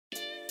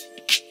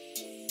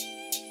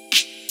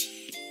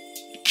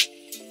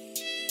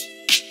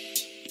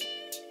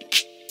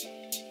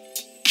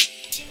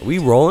We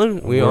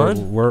rolling? We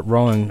on? We're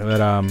rolling, but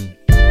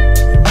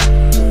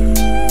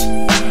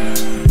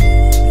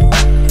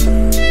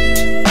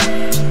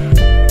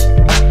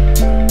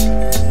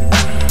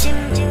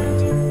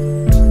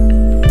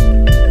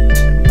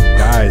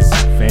guys,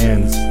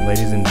 fans,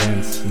 ladies and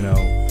gents, you know,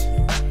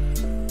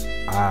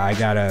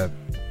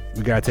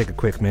 we gotta take a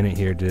quick minute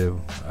here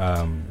to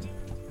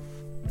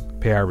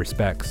pay our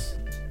respects.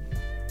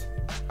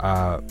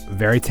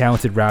 Very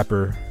talented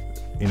rapper,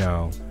 you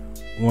know,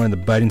 one of the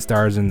budding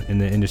stars in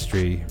the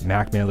industry,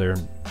 Mac Miller,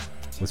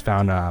 was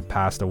found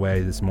passed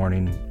away this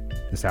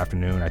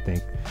afternoon, I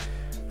think,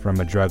 from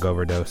a drug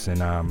overdose.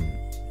 And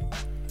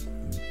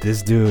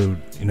this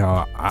dude, you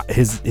know,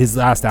 his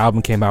last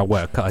album came out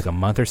like a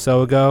month or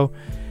so ago,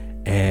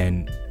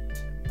 and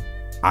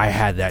I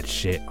had that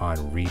shit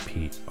on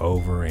repeat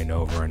over and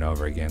over and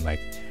over again. Like,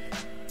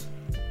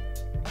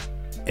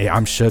 hey,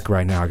 I'm shook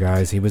right now,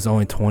 guys. He was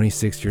only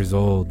 26 years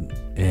old,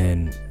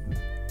 and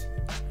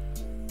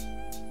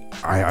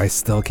I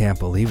still can't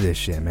believe this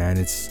shit, man.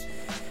 It's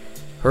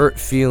Hurt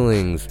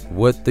Feelings,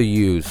 What the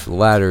Use,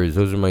 Ladders.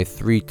 Those are my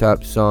 3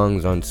 top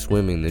songs on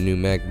Swimming, the new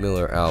Mac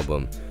Miller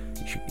album.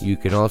 You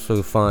can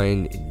also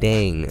find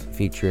Dang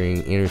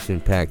featuring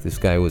Anderson .Paak. This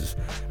guy was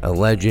a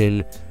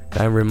legend.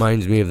 Kind of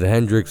reminds me of the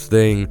Hendrix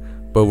thing,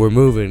 but we're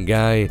moving,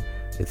 guy.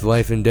 It's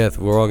life and death.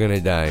 We're all gonna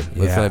die.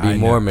 Let's not be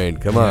Mormon.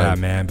 Come on. Yeah,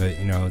 man. But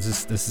you know,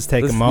 let's just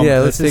take a moment.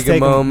 Yeah, let's take a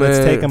moment.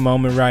 Let's take a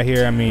moment right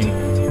here. I mean,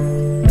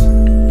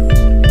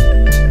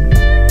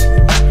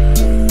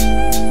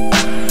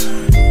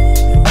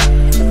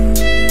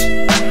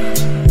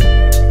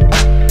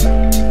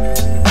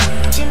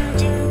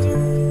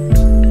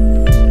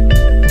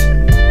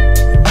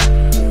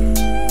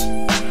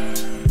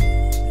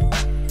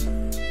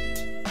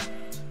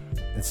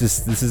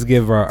 this is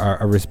give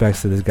our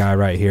respects to this guy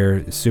right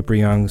here. Super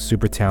young,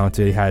 super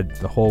talented. He had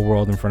the whole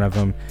world in front of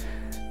him.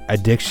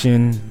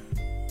 Addiction,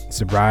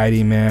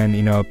 sobriety, man.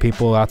 You know,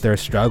 people out there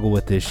struggle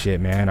with this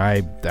shit, man.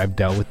 I've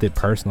dealt with it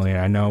personally, and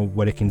I know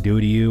what it can do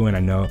to you, and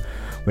I know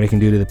what it can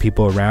do to the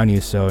people around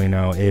you. So, you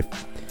know, if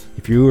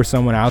you or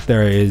someone out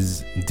there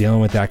is dealing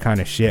with that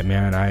kind of shit,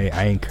 man,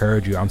 I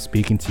encourage you. I'm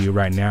speaking to you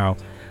right now.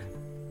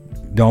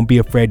 Don't be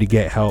afraid to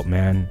get help,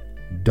 man.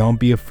 Don't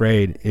be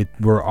afraid.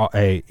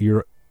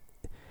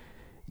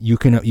 You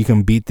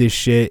can beat this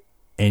shit,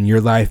 and your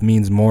life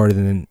means more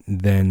than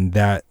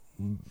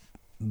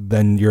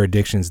your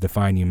addictions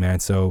define you, man.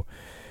 So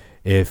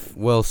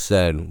well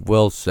said.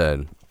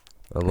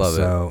 I love it.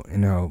 So, you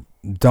know,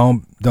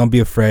 don't be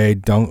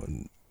afraid.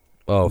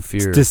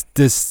 Fear.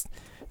 Just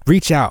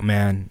reach out,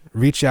 man.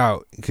 Reach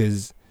out,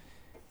 because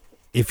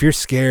if you're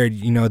scared,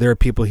 you know, there are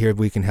people here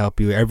we can help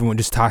you. Everyone,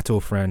 just talk to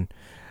a friend.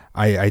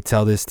 I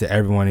tell this to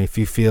everyone. If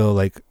you feel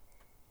like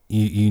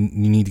you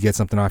need to get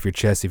something off your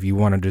chest, if you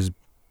want to just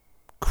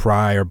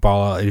cry or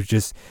bawl out, it's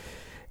just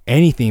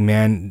anything,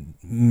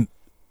 man.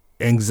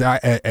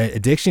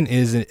 Addiction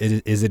is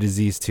a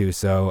disease too.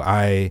 So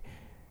I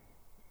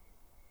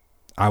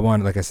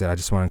want, like I said, I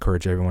just want to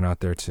encourage everyone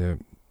out there to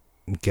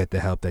get the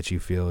help that you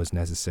feel is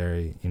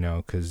necessary, you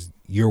know, because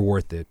you're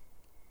worth it.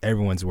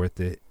 Everyone's worth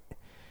it.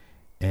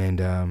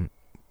 And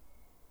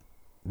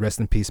rest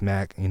in peace,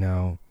 Mac. You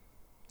know,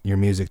 your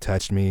music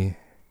touched me,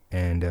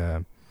 and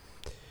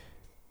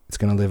it's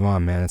gonna live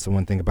on, man. It's the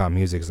one thing about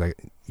music, is like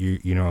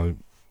you know,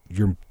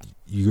 your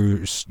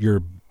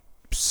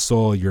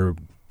soul, your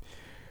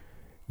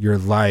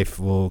life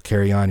will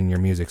carry on in your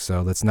music.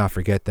 So let's not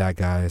forget that,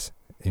 guys.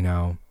 You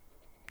know,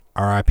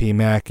 R.I.P.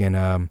 Mac.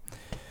 And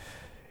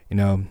you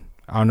know,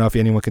 I don't know if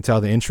anyone can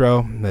tell the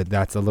intro, but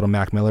that's a little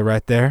Mac Miller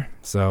right there.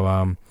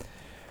 So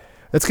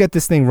let's get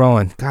this thing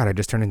rolling. God, I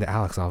just turned into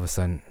Alex all of a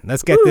sudden.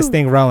 Let's get this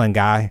thing rolling,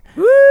 guy.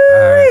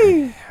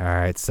 All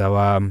right. So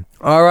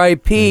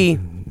R.I.P.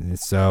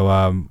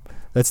 So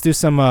let's do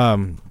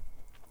some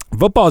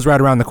football's right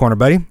around the corner,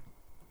 buddy.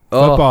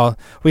 Football.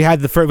 We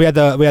had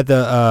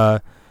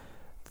the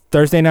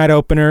Thursday night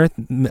opener,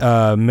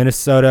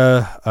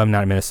 Minnesota.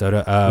 Not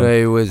Minnesota.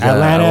 It was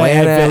Atlanta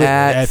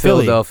at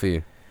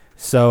Philadelphia.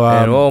 So,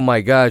 and oh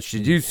my gosh,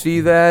 did you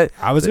see that?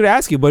 I was going to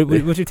ask you,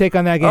 what's your take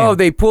on that game? Oh,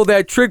 they pulled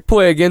that trick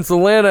play against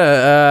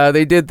Atlanta.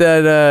 They did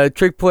that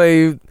trick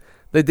play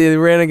that they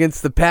ran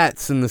against the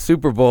Pats in the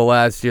Super Bowl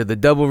last year. The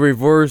double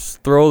reverse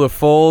throw to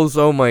Foles.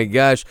 Oh my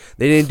gosh,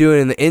 they didn't do it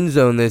in the end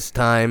zone this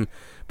time.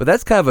 But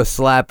that's kind of a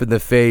slap in the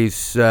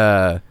face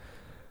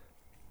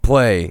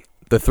play.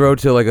 The throw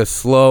to like a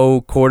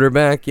slow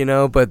quarterback, you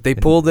know, but they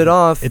pulled it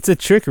off. It's a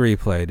trickery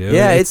play, dude.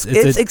 Yeah, it's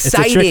exciting. It's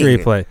a trickery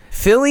play.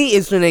 Philly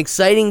is an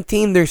exciting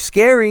team. They're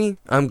scary.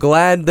 I'm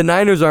glad the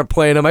Niners aren't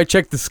playing them. I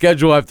checked the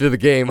schedule after the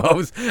game. I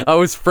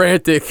was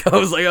frantic. I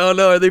was like, oh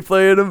no, are they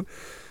playing them?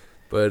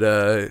 But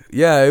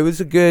yeah, it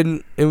was a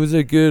good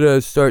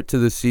start to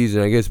the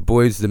season. I guess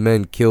Boys the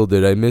Men killed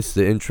it. I missed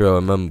the intro.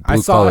 I'm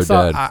blue collar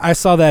dad. I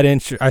saw that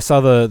intro. I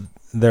saw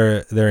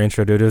their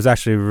intro, dude. It was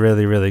actually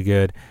really, really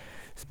good.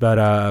 But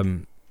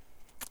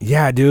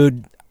yeah,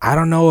 dude, I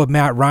don't know if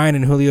Matt Ryan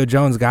and Julio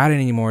Jones got it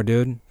anymore,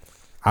 dude.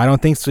 I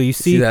don't think so. You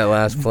see that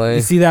last play?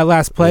 You see that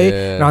last play?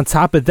 Yeah. And on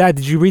top of that,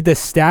 did you read the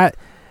stat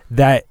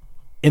that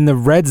in the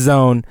red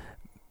zone,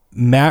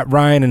 Matt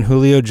Ryan and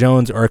Julio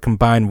Jones are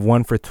combined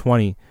 1 for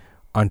 20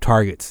 on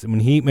targets.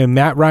 When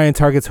Matt Ryan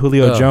targets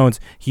Julio Jones,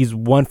 he's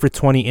 1 for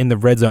 20 in the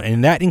red zone,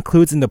 and that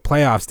includes in the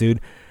playoffs, dude.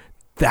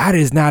 That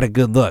is not a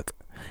good look.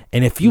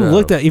 And if you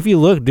look,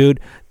 dude,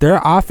 their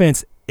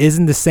offense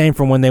isn't the same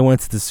from when they went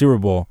to the Super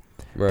Bowl.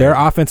 Right. Their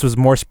offense was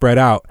more spread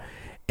out,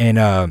 and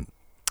I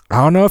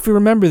don't know if you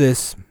remember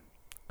this,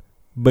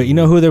 but you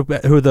know who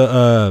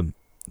the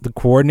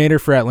coordinator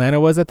for Atlanta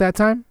was at that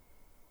time?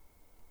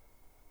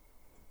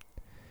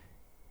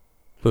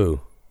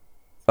 Who?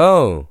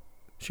 Oh,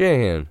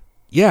 Shanahan.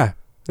 Yeah.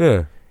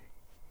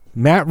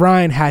 Matt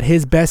Ryan had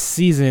his best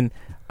season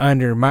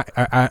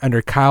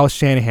under Kyle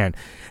Shanahan,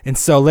 and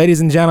so, ladies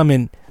and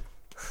gentlemen,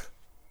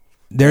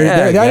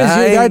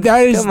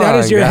 that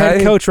is your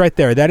head coach right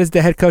there. That is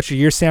the head coach of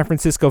your San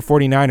Francisco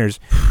 49ers.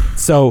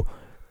 So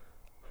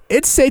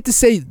it's safe to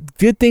say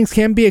good things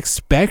can be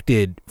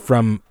expected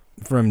from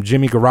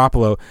Jimmy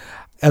Garoppolo,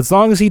 as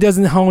long as he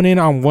doesn't hone in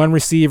on one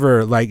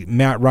receiver like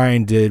Matt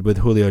Ryan did with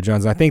Julio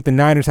Jones. I think the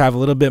Niners have a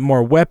little bit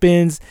more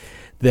weapons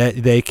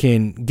that they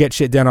can get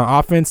shit done on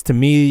offense. To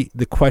me,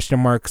 the question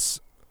marks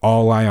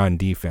all lie on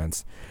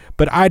defense.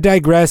 But I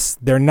digress.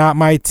 They're not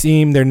my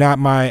team. They're not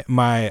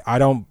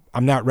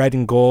I'm not red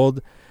and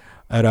gold.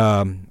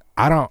 I'm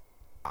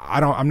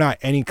not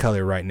any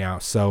color right now.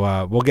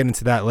 So we'll get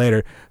into that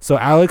later. So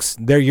Alex,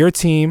 they're your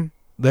team.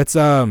 Let's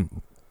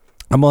I'm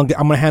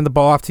gonna hand the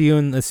ball off to you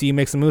and let's see you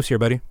make some moves here,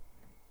 buddy.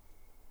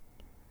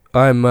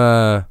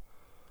 I'm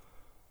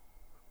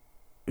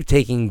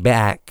taking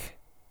back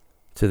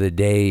to the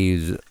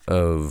days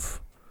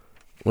of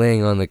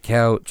laying on the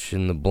couch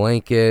in the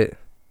blanket,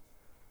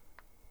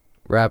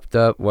 wrapped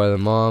up while the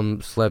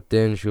mom slept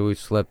in. She always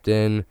slept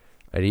in.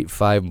 I'd eat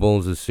 5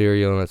 bowls of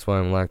cereal, and that's why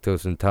I'm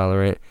lactose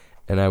intolerant.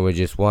 And I would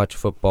just watch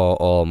football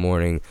all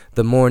morning.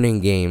 The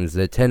morning games,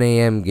 the 10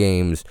 a.m.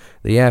 games,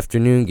 the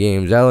afternoon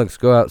games. Alex,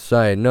 go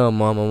outside. No,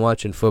 Mom, I'm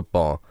watching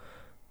football.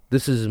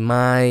 This is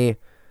my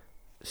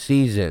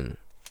season.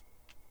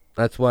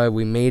 That's why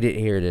we made it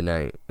here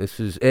tonight. This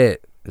is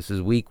it. This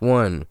is week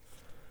 1.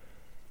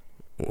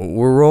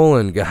 We're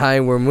rolling, guy.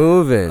 We're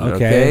moving.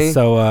 Okay.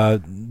 So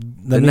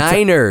the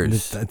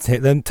Niners.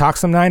 Then talk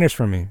some Niners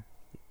for me.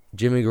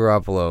 Jimmy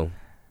Garoppolo.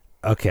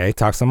 Okay,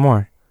 talk some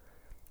more.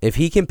 If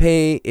he can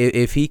play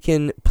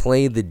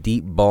the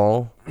deep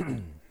ball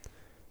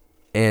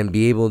and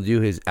be able to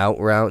do his out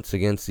routes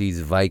against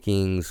these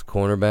Vikings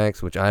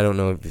cornerbacks, which I don't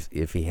know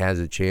if he has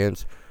a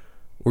chance,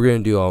 we're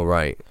gonna do all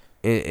right.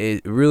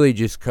 It really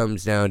just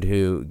comes down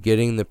to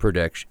getting the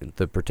protection,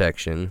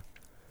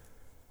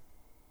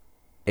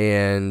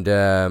 and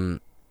having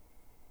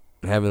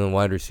the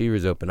wide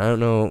receivers open. I don't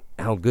know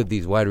how good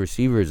these wide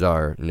receivers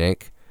are,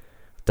 Nick.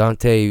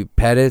 Dante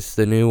Pettis,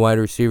 the new wide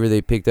receiver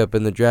they picked up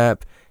in the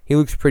draft, he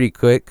looks pretty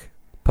quick.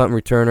 Punt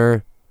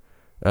returner,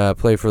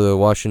 play for the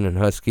Washington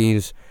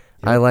Huskies.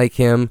 Yep. I like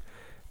him.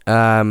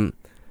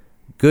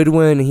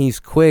 Goodwin,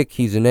 he's quick.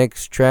 He's an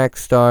ex-track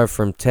star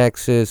from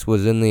Texas,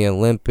 was in the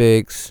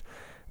Olympics,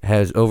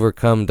 has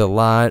overcome a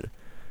lot.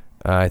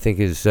 I think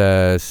his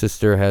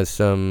sister has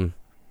some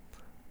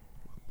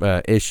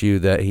issue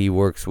that he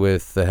works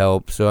with to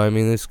help. So, I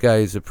mean, this guy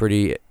is a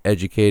pretty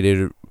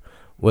educated,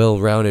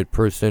 well-rounded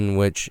person,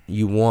 which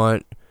you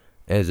want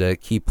as a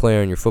key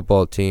player on your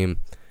football team.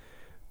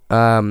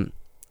 Garcon,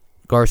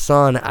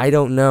 I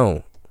don't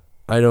know.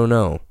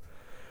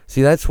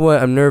 See, that's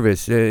what I'm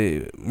nervous.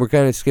 We're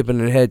kind of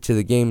skipping ahead to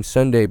the game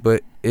Sunday,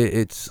 but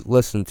it's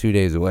less than 2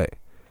 days away.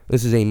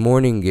 This is a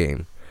morning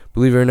game.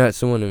 Believe it or not,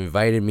 someone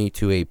invited me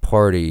to a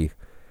party.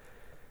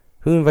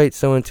 Who invites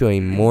someone to a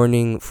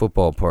morning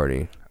football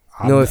party?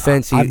 No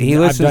offense, he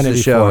listens to the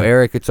show.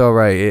 Eric, it's all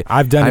right.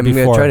 I've done it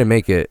before. I'm going to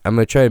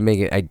try to make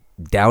it. I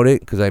doubt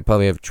it because I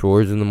probably have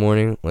chores in the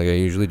morning like I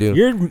usually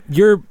do.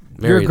 You're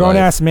a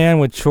grown-ass man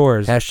with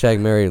chores. Hashtag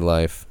married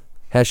life.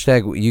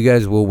 Hashtag you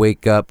guys will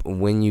wake up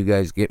when you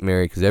guys get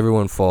married because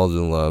everyone falls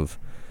in love.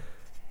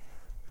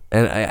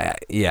 And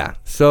yeah.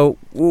 So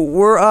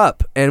we're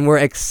up and we're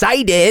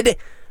excited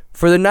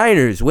for the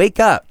Niners. Wake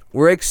up.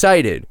 We're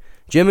excited.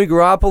 Jimmy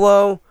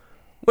Garoppolo,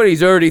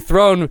 he's already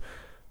thrown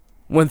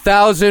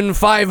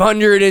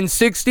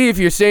 1,560 if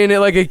you're saying it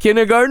like a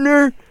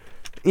kindergartner.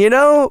 You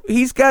know,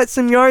 he's got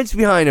some yards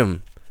behind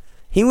him.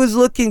 He was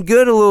looking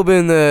good a little bit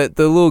in the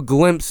little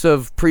glimpse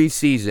of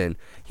preseason.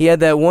 He had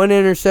that one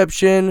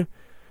interception,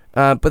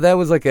 but that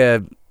was like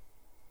a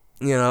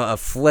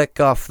flick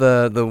off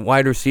the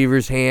wide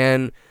receiver's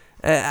hand.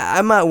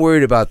 I'm not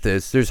worried about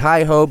this. There's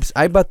high hopes.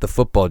 I bought the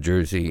football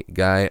jersey,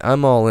 guy.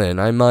 I'm all in.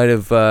 I might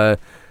have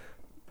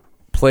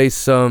place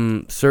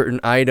some certain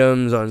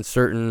items on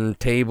certain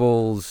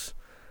tables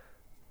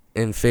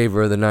in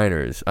favor of the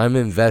Niners. I'm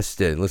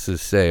invested, let's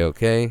just say,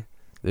 okay?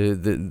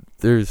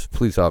 There's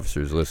police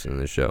officers listening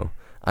to the show.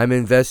 I'm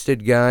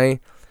invested, guy,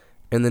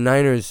 and the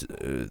Niners,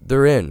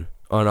 they're in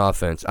on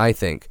offense, I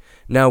think.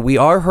 Now, we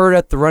are hurt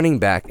at the running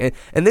back, and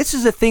this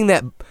is the thing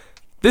that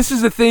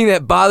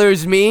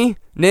bothers me.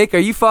 Nick, are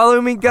you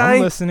following me, guy?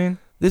 I'm listening.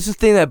 This is the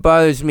thing that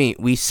bothers me.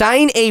 We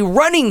sign a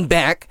running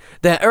back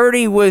that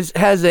already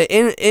has an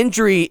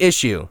injury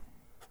issue.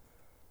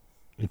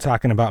 You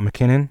talking about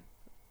McKinnon?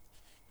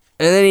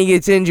 And then he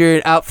gets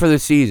injured, out for the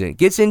season.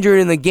 Gets injured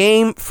in the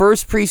game,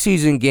 first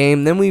preseason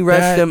game. Then we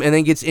rest him, and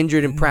then gets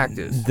injured in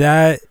practice.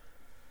 That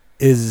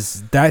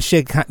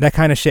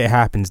kind of shit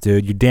happens,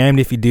 dude. You're damned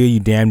if you do, you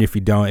damned if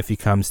you don't. If he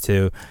comes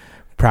to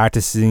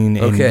practicing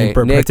and Nick,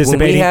 participating, when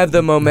we have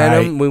the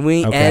momentum, right, when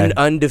we end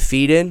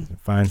undefeated,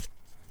 fine.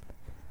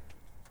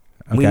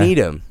 Okay. We need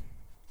him.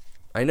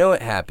 I know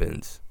it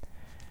happens.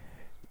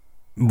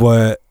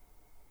 What?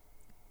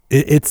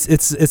 It's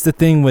the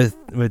thing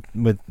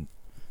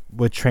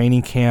with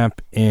training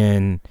camp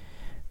and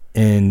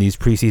in these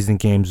preseason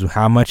games,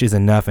 how much is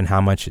enough and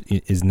how much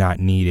is not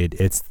needed.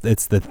 It's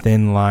the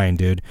thin line,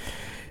 dude.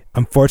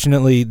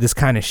 Unfortunately, this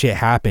kind of shit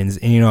happens,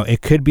 and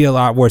it could be a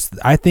lot worse.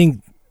 I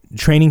think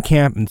training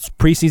camp and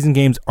preseason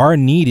games are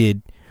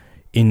needed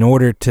in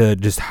order to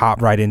just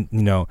hop right in,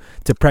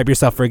 to prep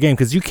yourself for a game,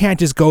 because you can't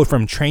just go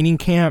from training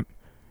camp,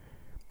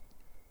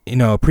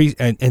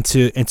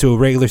 into a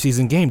regular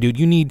season game, dude.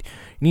 You need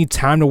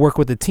time to work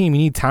with the team.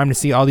 You need time to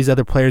see all these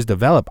other players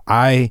develop.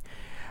 I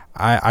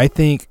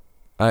think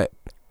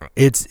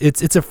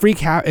it's a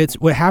freak. It's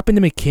what happened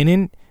to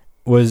McKinnon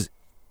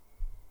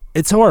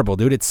it's horrible,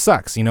 dude. It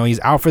sucks. He's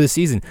out for the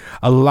season.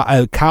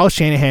 Kyle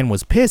Shanahan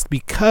was pissed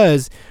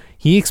because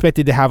he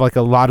expected to have like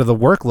a lot of the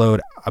workload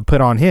put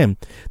on him.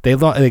 They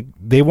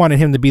wanted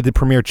him to be the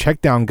premier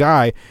check down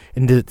guy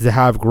and to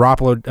have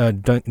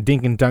Garoppolo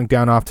dink and dunk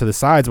down off to the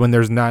sides when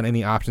there's not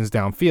any options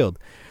downfield.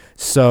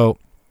 So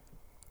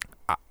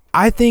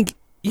I think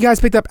you guys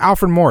picked up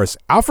Alfred Morris.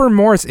 Alfred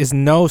Morris is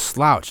no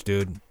slouch,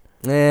 dude.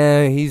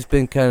 Yeah, he's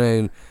been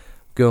kind of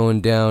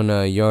going down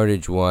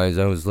yardage wise.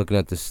 I was looking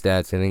at the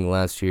stats. I think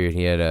last year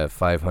he had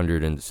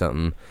 500 and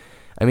something.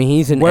 I mean,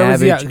 he's an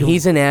average.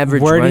 He's an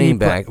average running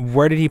back.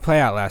 Where did he play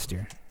out last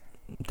year?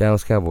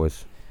 Dallas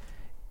Cowboys.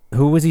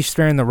 Who was he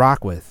sharing the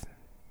rock with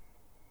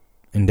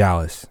in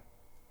Dallas?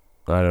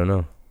 I don't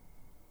know.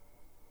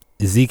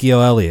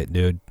 Ezekiel Elliott,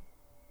 dude.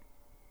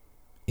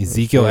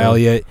 Ezekiel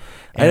Elliott.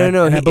 I don't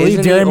know. And I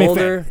believe Jeremy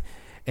older.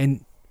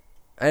 And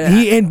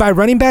by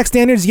running back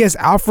standards, yes,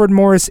 Alfred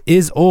Morris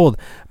is old,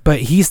 but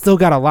he's still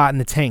got a lot in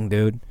the tank,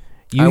 dude.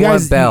 I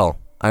want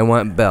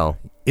Bell.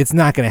 It's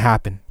not going to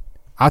happen.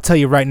 I'll tell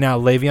you right now,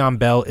 Le'Veon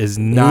Bell is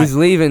not. He's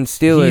leaving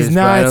Steelers,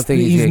 but I don't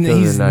think he's going to go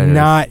to the Niners. He's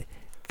not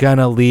going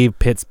to leave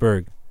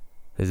Pittsburgh.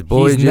 His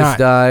boy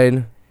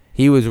died.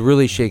 He was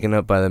really shaken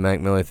up by the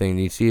Mac Miller thing.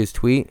 Did you see his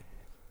tweet?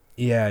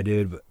 Yeah,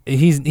 dude. But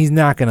he's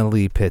not going to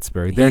leave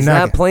Pittsburgh. He's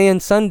not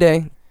playing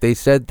Sunday. They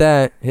said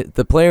that.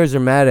 The players are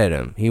mad at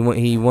him. He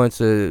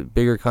wants a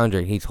bigger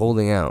contract. He's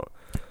holding out.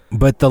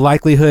 But the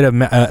likelihood of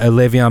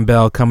Le'Veon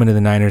Bell coming to the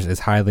Niners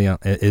is highly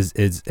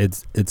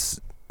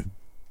it's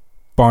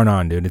barn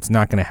on, dude. It's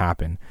not going to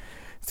happen.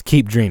 Let's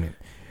keep dreaming.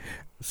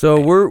 So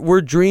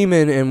we're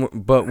dreaming,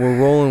 but we're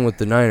rolling with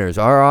the Niners.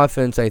 Our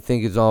offense, I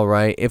think, is all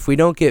right. If we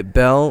don't get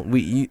Bell,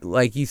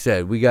 like you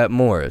said, we got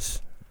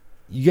Morris.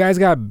 You guys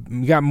got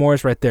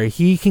Morris right there.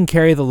 He can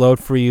carry the load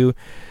for you.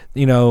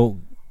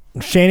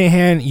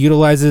 Shanahan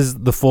utilizes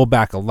the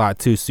fullback a lot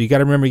too. So you got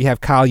to remember you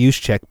have Kyle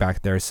Juszczyk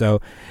back there.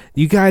 So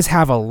you guys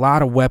have a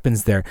lot of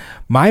weapons there.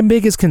 My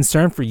biggest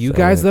concern for you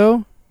guys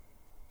though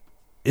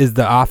is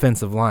the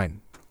offensive line.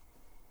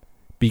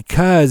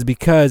 Because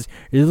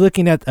you're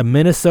looking at a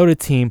Minnesota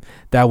team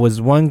that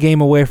was one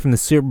game away from the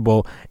Super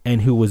Bowl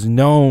and who was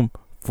known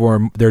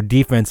for their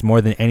defense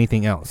more than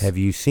anything else. Have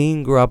you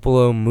seen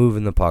Garoppolo move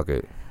in the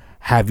pocket?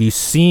 Have you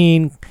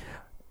seen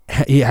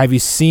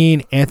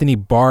Anthony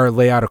Barr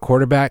lay out a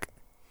quarterback?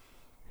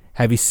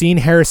 Have you seen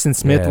Harrison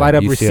Smith light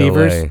up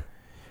receivers?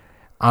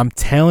 I'm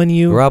telling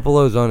you.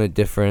 Garoppolo's on a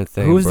different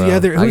thing, Who's bro. the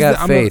other? I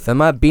got faith. I'm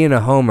not being a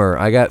homer.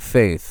 I got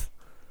faith.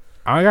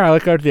 I got to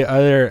look up the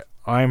other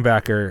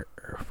linebacker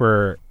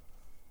for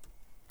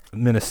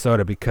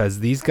Minnesota because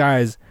these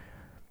guys,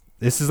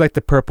 this is like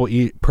the purple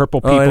people.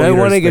 And I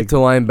want to get to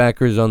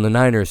linebackers on the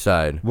Niners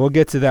side. We'll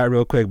get to that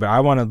real quick, but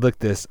I want to look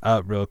this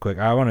up real quick.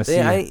 I want to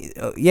see.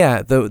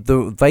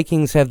 The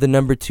Vikings have the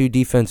number 2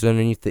 defense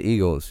underneath the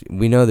Eagles.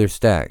 We know they're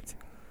stacked.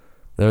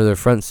 Their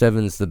front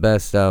seven's the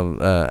best out of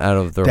their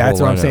whole lineup.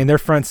 That's what I'm saying. Their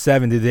front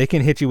seven, dude, they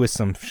can hit you with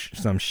some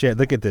shit.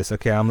 Look at this.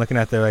 Okay, I'm looking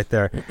at that right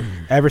there.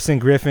 Everson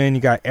Griffin.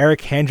 You got Eric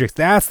Hendricks.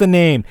 That's the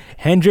name.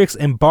 Hendricks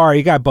and Barr.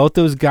 You got both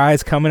those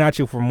guys coming at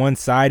you from one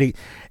side.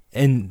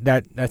 And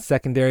that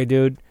secondary,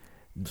 dude.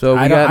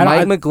 So we got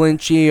Mike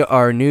McGlinchey,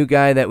 our new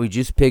guy that we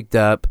just picked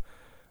up,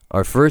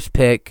 our first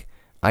pick.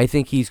 I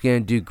think he's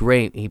going to do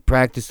great. He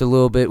practiced a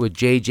little bit with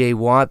J.J.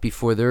 Watt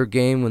before their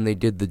game when they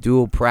did the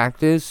dual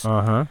practice.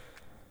 Uh-huh.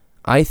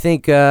 I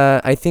think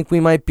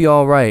we might be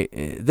all right.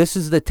 This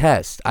is the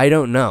test. I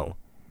don't know.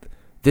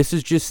 This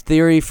is just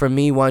theory from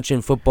me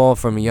watching football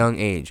from a young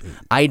age.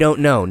 I don't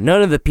know.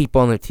 None of the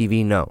people on the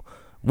TV know.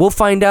 We'll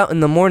find out in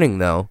the morning,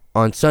 though,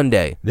 on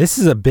Sunday. This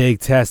is a big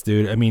test,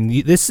 dude. I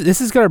mean, this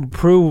is going to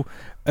prove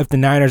if the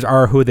Niners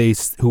are who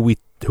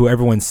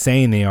everyone's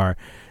saying they are.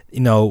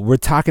 we're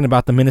talking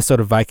about the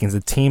Minnesota Vikings,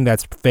 a team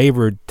that's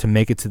favored to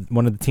make it to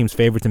one of the teams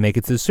favored to make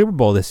it to the Super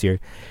Bowl this year.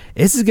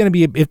 This is going to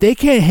be, if they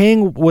can't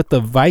hang with the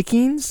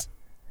Vikings,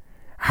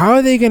 how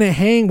are they going to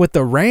hang with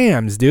the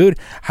Rams, dude?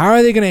 How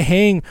are they going to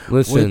hang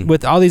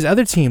with all these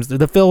other teams,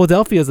 the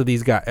Philadelphias of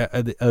these guys,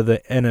 of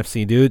the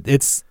NFC, dude?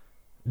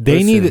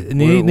 They need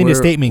a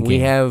statement game. We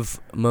have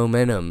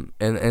momentum,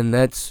 and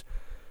that's,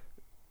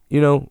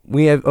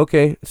 we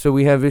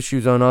have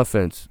issues on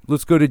offense.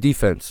 Let's go to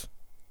defense.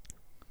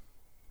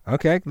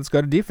 Okay, let's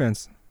go to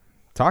defense.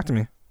 Talk to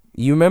me.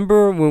 You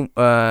remember when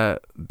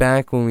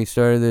back when we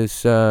started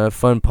this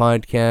fun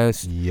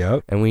podcast?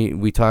 Yep. And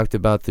we talked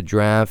about the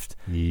draft.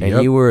 Yep.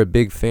 And you were a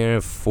big fan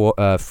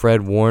of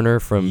Fred Warner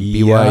from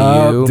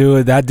BYU.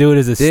 Dude, that dude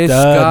is a stud. This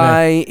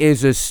guy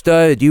is a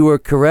stud. You were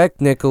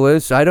correct,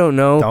 Nicholas. I don't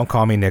know. Don't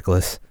call me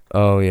Nicholas.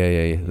 Oh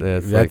yeah.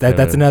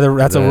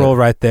 That's a rule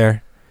right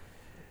there.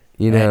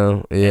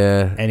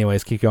 Yeah.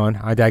 Anyways, keep going.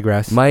 I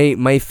digress. My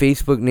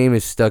Facebook name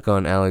is stuck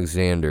on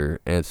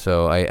Alexander, and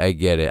so I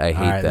get it. I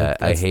hate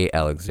that. I hate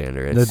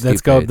Alexander.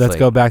 Let's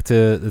go back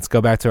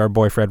to our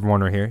boy Fred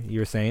Warner here. You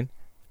were saying?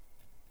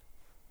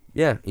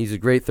 Yeah, he's a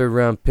great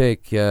third-round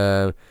pick.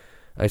 I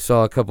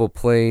saw a couple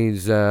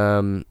plays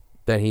that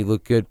he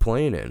looked good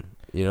playing in.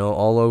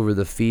 All over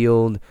the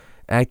field,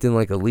 acting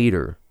like a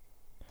leader.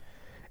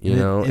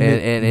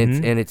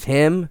 It's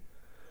him,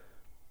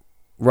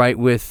 right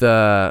with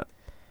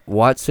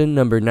Watson,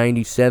 number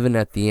 97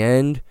 at the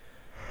end,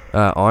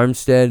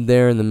 Armstead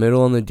there in the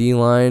middle on the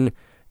D-line,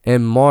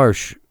 and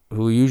Marsh,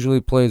 who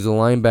usually plays a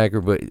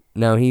linebacker, but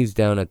now he's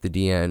down at the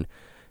D-end.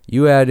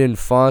 You add in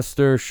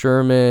Foster,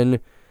 Sherman.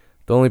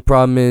 The only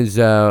problem is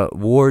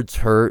Ward's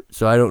hurt,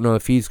 so I don't know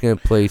if he's going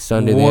to play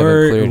Sunday. They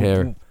haven't cleared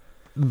hair.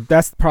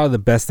 That's probably the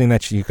best thing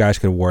that you guys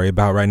could worry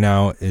about right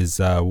now is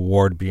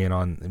Ward being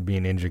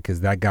injured,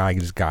 because that guy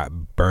just got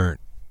burnt.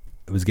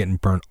 It was getting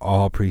burnt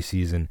all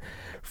preseason.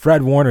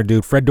 Fred Warner,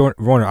 dude.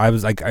 Warner. I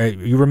was like,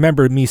 you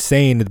remember me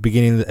saying at the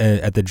beginning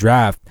at the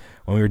draft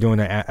when we were doing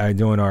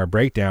our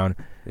breakdown.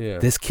 Yeah.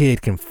 This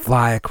kid can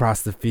fly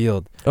across the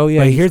field. Oh yeah.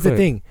 But here's the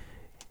thing.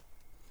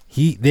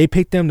 They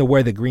picked him to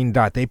wear the green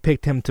dot. They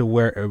picked him to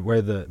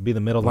be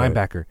the middle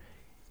linebacker.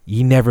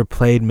 He never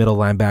played middle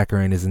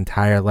linebacker in his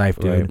entire life,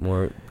 dude. Right,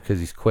 more because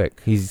he's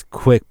quick. He's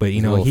quick, but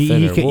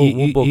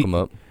we'll bulk him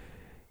up.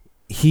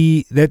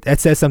 That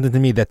says something to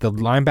me that the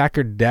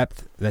linebacker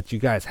depth that you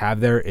guys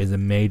have there is a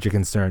major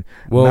concern.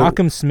 Well,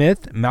 Malcolm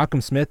Smith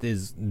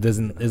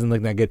isn't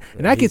look that good.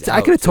 And I could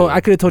have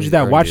told you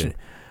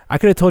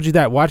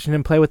that watching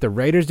him play with the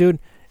Raiders, dude.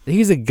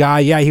 He's a guy.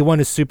 Yeah, he won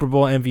his Super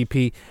Bowl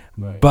MVP,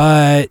 right.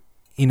 But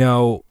he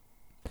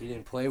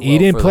didn't play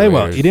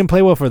well. He didn't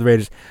play well for the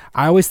Raiders.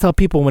 I always tell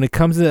people when it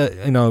comes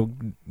to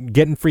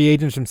getting free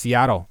agents from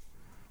Seattle,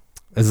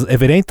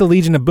 if it ain't the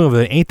Legion of Boom,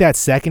 if it ain't that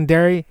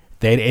secondary,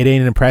 it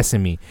ain't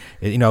impressing me.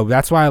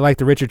 That's why I like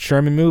the Richard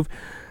Sherman move.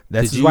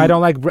 This is why I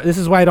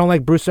don't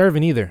like Bruce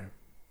Irvin either.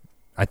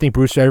 I think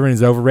Bruce Irvin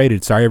is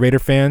overrated. Sorry, Raider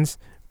fans.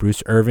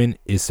 Bruce Irvin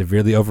is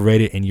severely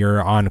overrated, and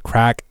you're on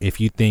crack if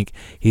you think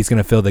he's going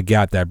to fill the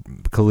gap that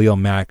Khalil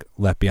Mack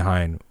left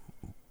behind.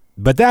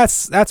 But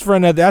that's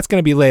going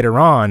to be later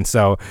on.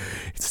 So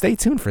stay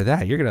tuned for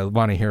that. You're going to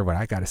want to hear what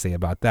I got to say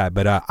about that.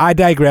 But I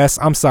digress.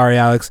 I'm sorry,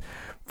 Alex.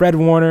 Fred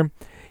Warner.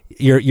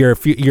 Your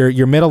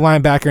middle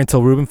linebacker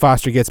until Reuben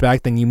Foster gets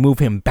back. Then you move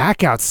him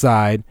back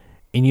outside,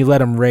 and you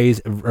let him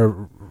raise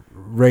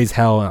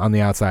hell on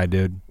the outside,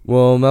 dude.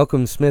 Well,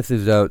 Malcolm Smith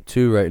is out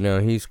too right now.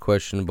 He's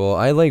questionable.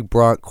 I like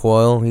Brock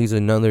Coyle. He's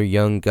another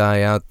young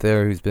guy out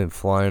there who's been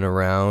flying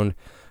around.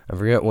 I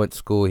forget what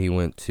school he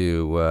went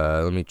to.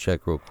 Let me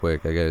check real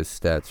quick. I got his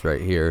stats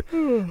right here.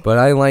 But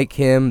I like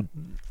him.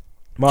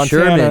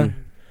 Montana.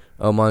 Sherman.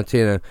 Oh,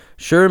 Montana.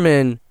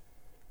 Sherman.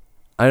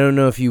 I don't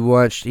know if you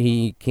watched,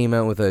 he came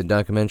out with a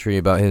documentary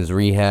about his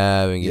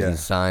rehab and getting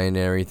signed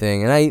and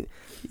everything. And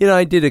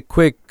I did a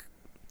quick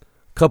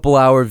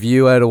couple-hour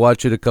view. I had to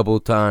watch it a couple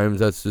of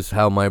times. That's just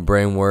how my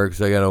brain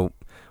works. I got to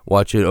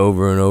watch it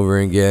over and over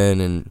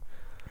again.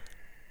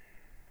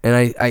 And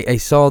I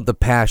saw the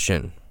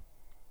passion.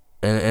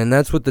 And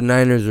that's what the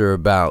Niners are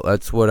about.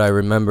 That's what I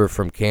remember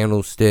from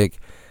Candlestick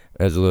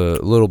as a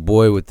little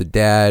boy with the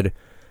dad.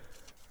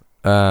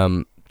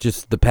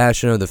 Just the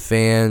passion of the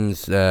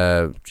fans,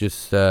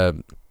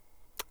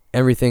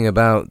 everything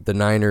about the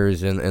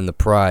Niners and the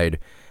pride.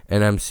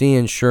 And I'm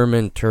seeing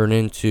Sherman turn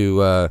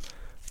into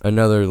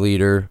another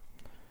leader,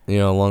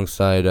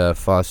 alongside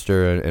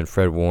Foster and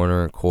Fred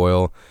Warner and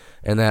Coyle.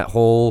 And that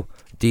whole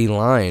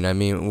D-line, I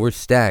mean, we're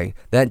stacked.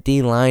 That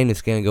D-line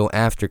is going to go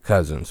after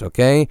Cousins,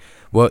 okay?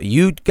 What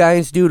you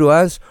guys do to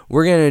us,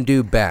 we're going to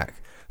do back.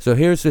 So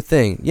here's the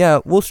thing. Yeah,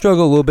 we'll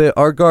struggle a little bit.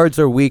 Our guards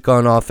are weak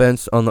on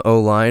offense on the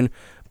O-line.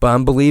 But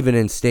I'm believing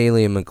in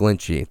Staley and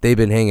McGlinchey. They've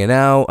been hanging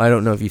out. I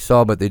don't know if you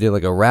saw, but they did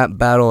like a rap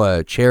battle,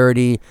 a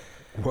charity.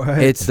 What?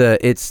 It's the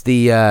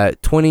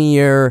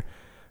 20-year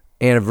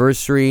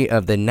anniversary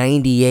of the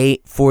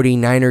 98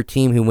 49er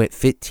team who went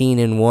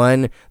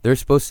 15-1. They're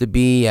supposed to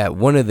be at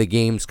one of the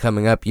games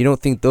coming up. You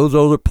don't think those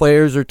older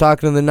players are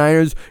talking to the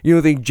Niners? You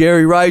don't think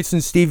Jerry Rice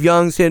and Steve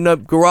Young's hitting up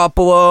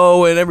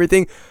Garoppolo and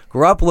everything?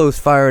 Garoppolo's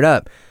fired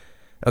up.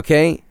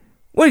 Okay?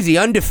 What is he,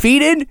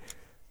 undefeated?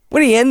 What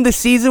did he end the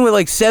season with,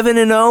 like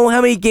 7-0?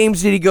 How many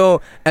games did he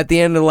go at the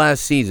end of the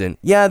last season?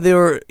 Yeah, there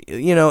were,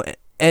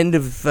 end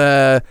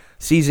of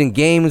season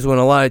games when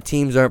a lot of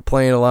teams aren't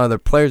playing a lot of their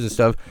players and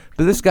stuff.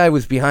 But this guy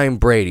was behind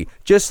Brady,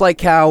 just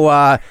like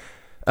how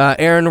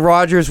Aaron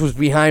Rodgers was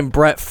behind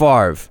Brett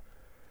Favre,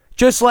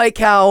 just like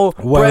how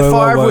Brett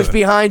Favre was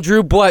behind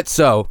Drew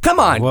Bledsoe. Come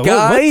on,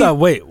 guy.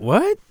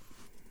 What?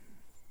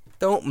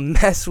 Don't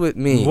mess with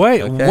me.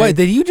 Wait, okay? what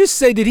did you just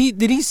say? Did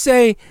he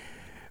say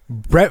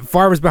Brett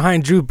Favre was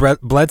behind Drew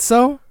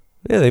Bledsoe?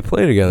 Yeah, they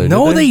play together.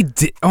 No, they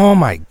did. Oh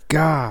my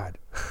God.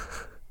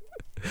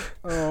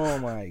 Oh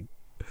my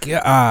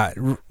God.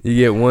 You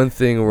get one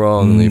thing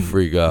wrong and they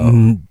freak out.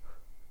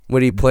 What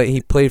did he play?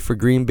 He played for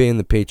Green Bay and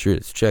the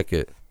Patriots. Check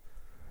it.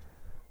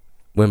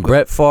 When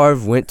Brett Favre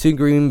went to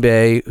Green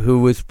Bay, who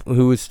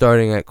was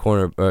starting at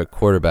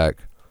quarterback?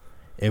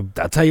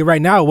 I'll tell you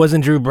right now, it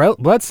wasn't Drew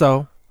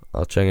Bledsoe.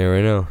 I'll check it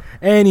right now.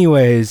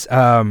 Anyways,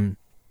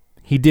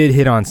 he did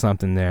hit on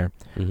something there.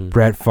 Mm-hmm.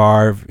 Brett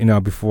Favre,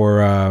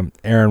 before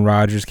Aaron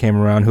Rodgers came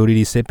around, who did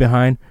he sit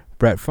behind?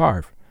 Brett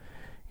Favre.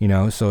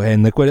 So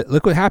and look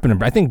what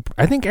happened. I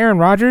think Aaron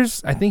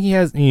Rodgers, I think he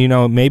has,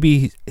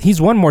 maybe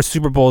he's won more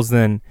Super Bowls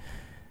than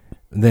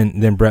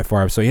Brett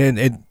Favre. So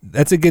yeah,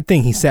 that's a good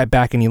thing. He sat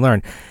back and he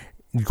learned.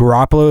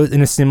 Garoppolo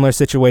in a similar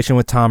situation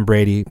with Tom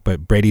Brady,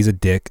 but Brady's a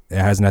dick. It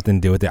has nothing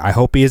to do with it. I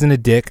hope he isn't a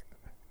dick.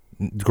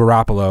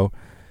 Garoppolo,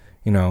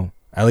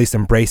 at least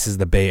embraces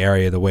the Bay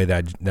Area the way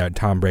that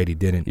Tom Brady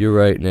didn't. You're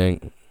right,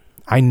 Nick.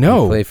 I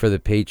know. He played for the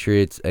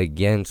Patriots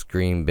against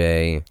Green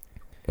Bay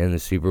in the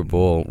Super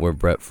Bowl where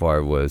Brett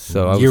Favre was.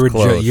 So I was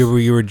close. You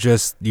were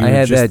just. I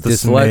had that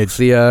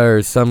dyslexia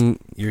or some.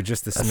 You're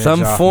just a smidge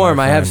some off, form.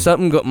 my I have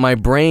friend. something. My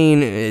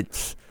brain.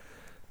 It's.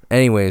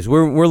 Anyways,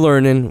 we're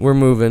learning. We're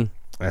moving.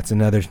 That's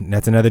another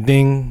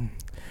ding.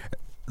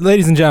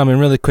 Ladies and gentlemen,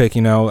 really quick,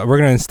 we're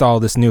gonna install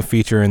this new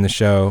feature in the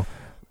show.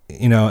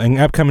 In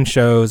upcoming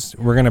shows,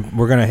 we're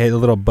gonna hit a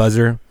little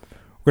buzzer.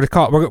 We're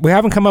gonna call. We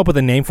haven't come up with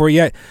a name for it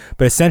yet,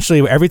 but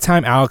essentially, every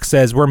time Alex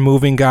says "we're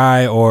moving,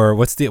 guy," or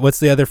what's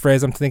the other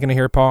phrase I'm thinking of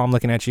here, Paul? I'm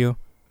looking at you.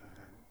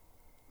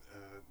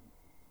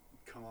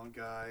 Come on,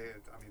 guy.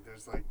 I mean,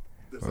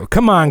 there's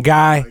come on,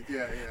 guy.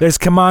 Yeah. There's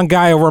come on,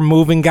 guy, or we're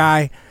moving,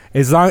 guy.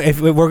 As long if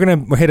we're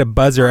gonna hit a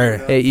buzzer,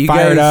 hey, you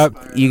fire guys, it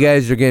up. You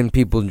guys are getting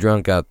people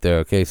drunk out there.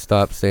 Okay,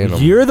 stop saying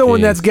them. You're the one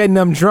that's getting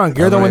them drunk.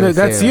 You're the one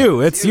that's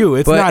you. It's you.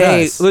 It's but not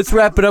hey, us. Let's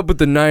wrap it up with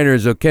the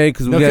Niners, okay?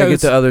 Because we gotta get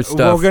to other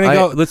stuff. We're gonna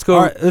go. Let's go.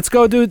 All right, let's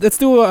go, dude. Let's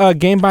do a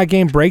game by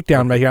game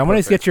breakdown right here. I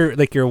want to get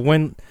your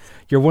win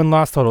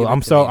loss total.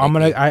 I'm so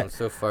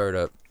fired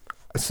up.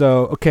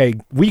 So okay,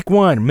 week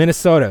 1,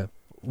 Minnesota.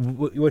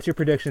 What's your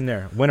prediction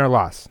there? Win or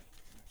loss,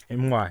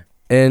 and why?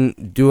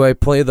 And do I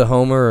play the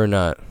homer or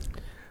not?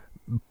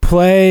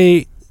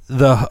 Play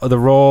the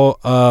role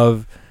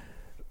of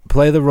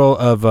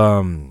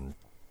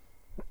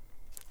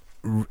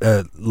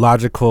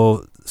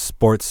logical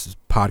sports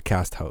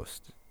podcast host.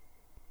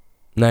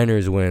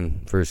 Niners win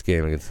first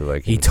game against the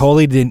Vikings. He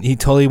totally didn't. He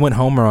totally went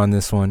homer on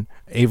this one.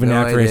 Even No,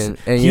 after I his, didn't.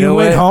 And he you know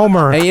went what?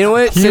 homer. And you know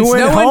what? He Since went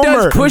no one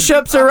homer. does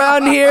push-ups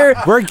around here,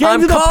 We're getting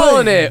I'm to the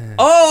calling point. it.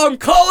 Oh, I'm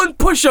calling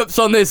push-ups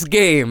on this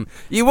game.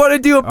 You want to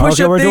do a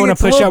push-up we're thing? doing a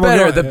It's a little push-up. We're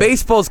better. doing- The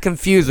baseball's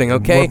confusing,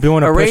 okay? We're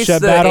doing a Erase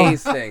push-up the battle.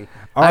 A's thing.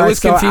 All I right, was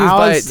so confused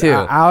by it, too.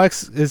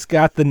 Alex has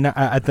got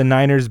at the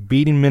Niners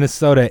beating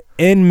Minnesota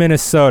in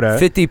Minnesota.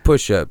 50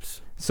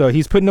 push-ups. So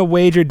he's putting a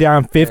wager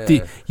down 50.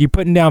 Yeah. You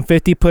putting down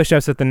 50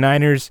 push-ups that the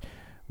Niners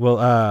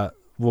will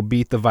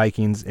beat the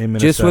Vikings in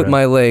Minnesota. Just with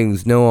my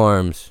legs, no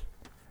arms.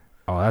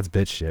 Oh, that's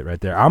bitch shit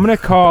right there. I'm gonna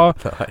call.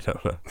 I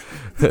don't know.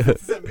 I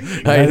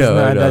know. I know.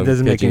 That I'm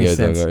doesn't make pitching any it,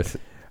 don't sense.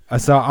 worry.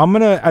 So I'm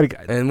gonna.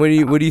 And what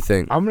do you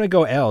think? I'm gonna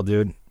go L,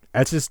 dude.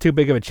 That's just too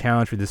big of a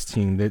challenge for this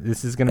team.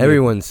 This is gonna.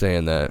 Everyone's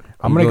saying that.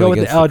 I'm gonna go with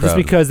the against L just crowd.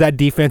 because that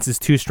defense is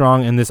too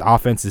strong and this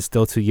offense is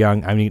still too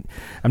young. I mean,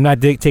 I'm not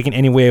taking taking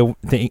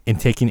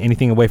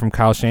anything away from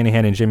Kyle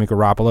Shanahan and Jimmy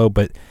Garoppolo,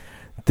 but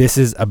this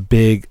is a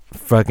big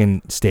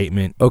fucking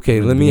statement. Okay,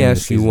 for let the me beginning of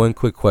the ask you season. one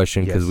quick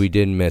question because Yes. we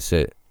did miss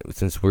it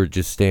since we're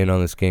just staying on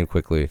this game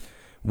quickly.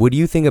 What do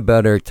you think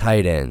about our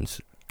tight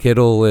ends,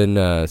 Kittle and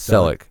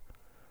Selleck?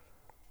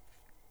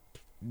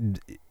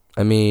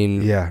 I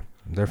mean, Yeah,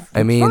 they're.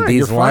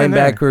 these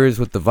linebackers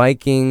with the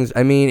Vikings.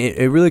 I mean,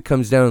 it really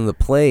comes down to the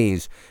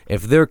plays.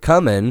 If they're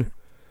coming,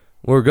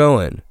 we're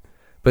going.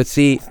 But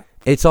see,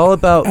 it's all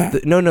about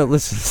no.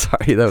 Listen,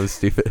 sorry, that was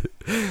stupid.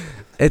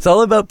 It's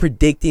all about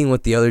predicting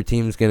what the other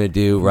team's gonna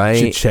do, right?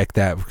 Should check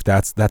that.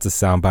 That's a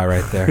soundbite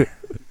right there.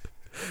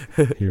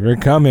 Here we're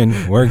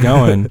coming. We're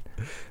going.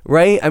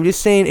 Right? I'm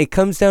just saying it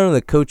comes down to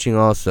the coaching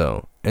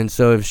also. And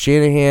so if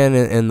Shanahan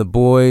and the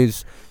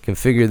boys can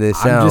figure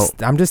this out.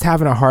 I'm just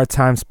having a hard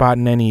time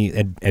spotting any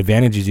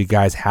advantages you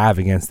guys have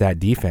against that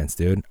defense,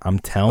 dude. I'm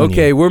telling you.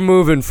 Okay, we're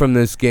moving from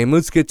this game.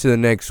 Let's get to the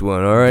next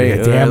one, all right?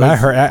 Yeah, damn,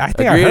 I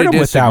think I heard him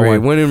with that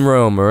one. Win in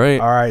Rome, all right?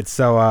 All right,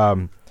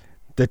 so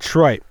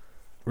Detroit.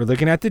 We're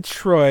looking at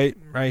Detroit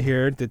right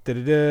here.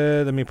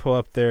 Let me pull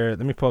up their.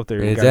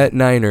 It's at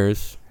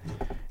Niners.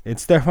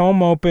 It's their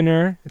home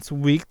opener. It's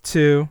week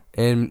 2.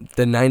 And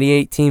the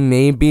 98 team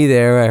may be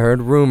there. I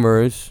heard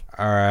rumors.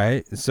 All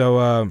right.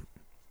 So,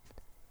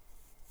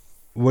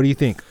 what do you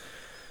think?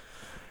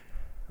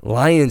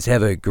 Lions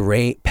have a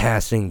great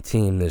passing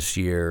team this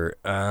year.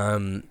 I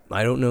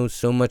don't know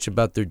so much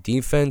about their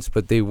defense,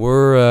 but they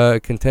were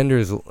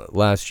contenders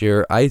last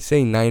year. I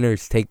say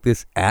Niners take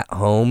this at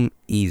home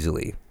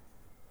easily.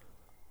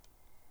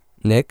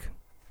 Nick?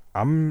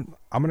 I'm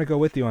gonna go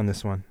with you on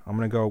this one.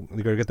 They're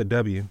gonna get the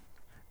W.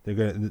 They're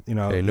gonna,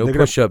 Okay, no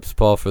push-ups,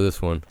 Paul, for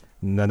this one.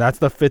 No, that's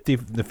the 50.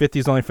 The 50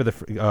 is only for the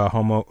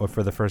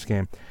for the first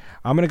game.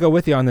 I'm gonna go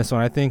with you on this one.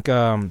 I think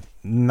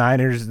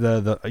Niners,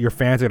 your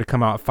fans are gonna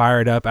come out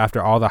fired up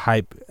after all the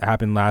hype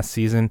happened last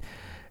season.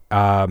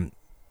 I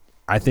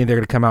think they're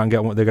gonna come out and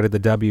they're gonna get the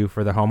W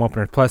for the home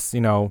opener. Plus,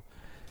 I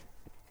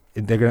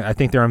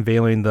think they're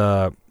unveiling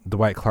the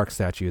Dwight Clark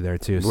statue there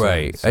too.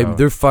 Right, So,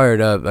 they're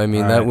fired up. I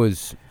mean, All that right.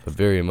 was a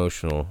very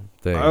emotional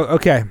thing.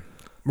 Okay,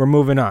 we're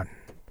moving on.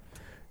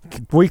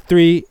 Week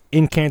 3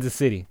 in Kansas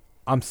City.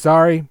 I'm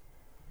sorry,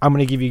 I'm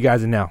gonna give you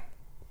guys a no.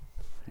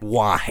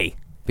 Why?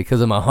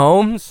 Because of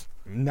Mahomes?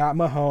 Not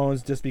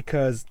Mahomes, just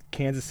because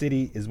Kansas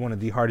City is one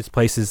of the hardest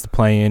places to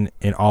play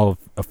in all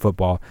of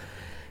football,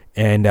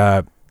 and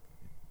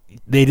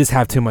they just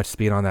have too much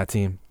speed on that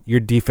team. Your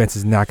defense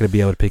is not going to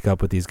be able to pick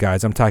up with these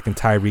guys. I'm talking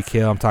Tyreek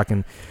Hill. I'm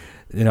talking,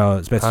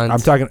 Spencer. Hunt. I'm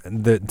talking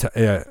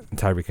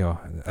Tyreek Hill.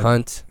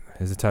 Hunt.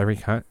 Is it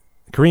Tyreek Hunt?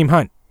 Kareem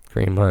Hunt.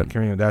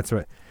 Kareem. That's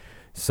right.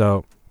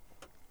 So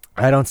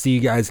I don't see you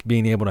guys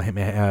being able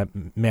to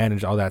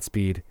manage all that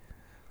speed.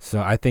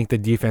 So I think the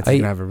defense is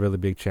going to have a really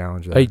big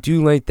challenge there. I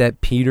do like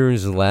that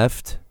Peters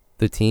left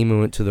the team and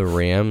went to the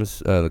Rams,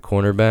 the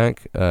cornerback.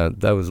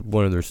 That was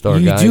one of their star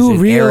guys. You do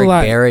And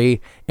realize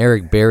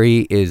Eric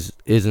Berry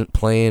isn't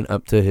playing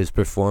up to his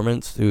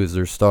performance, who is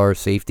their star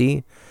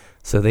safety.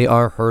 So they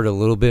are hurt a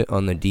little bit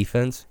on the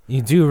defense.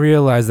 You do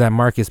realize that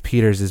Marcus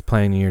Peters is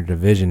playing in your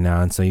division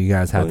now, and so you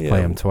guys have to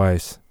play him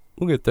twice.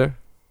 We'll get there.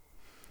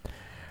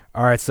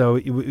 All right, so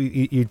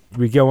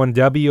we going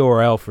W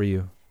or L for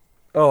you?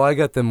 Oh, I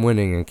got them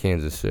winning in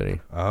Kansas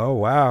City. Oh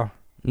wow!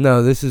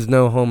 No, this is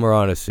no Homer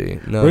Odyssey.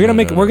 No, we're gonna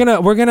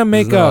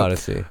make no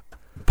Odyssey.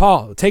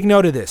 Paul, take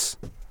note of this.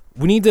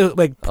 We need to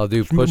I'll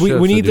do push-ups.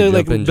 we need to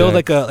build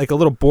jacks. like a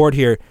little board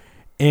here,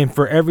 and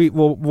for every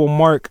we'll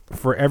mark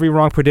for every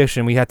wrong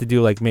prediction we have to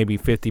do like maybe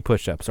 50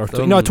 push-ups or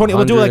 20.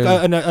 We'll do like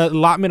an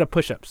allotment of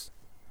push-ups.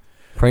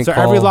 Prank So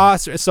call. every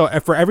loss. So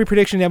for every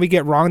prediction that we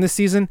get wrong this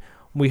season,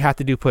 we have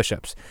to do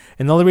push-ups.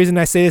 And the only reason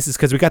I say this is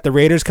because we got the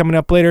Raiders coming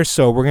up later,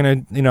 so we're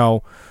gonna,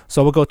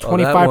 so we'll go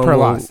 25 per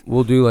loss.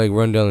 We'll do like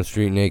run down the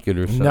street naked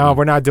or something. No,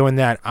 we're not doing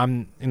that.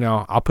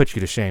 I'll put you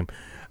to shame.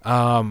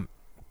 But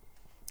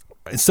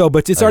it's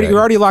already you're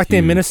already locked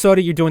in.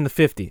 Minnesota, you're doing the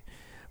 50.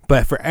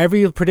 But for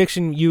every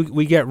prediction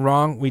we get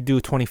wrong, we do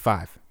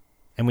 25,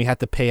 and we have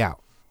to pay out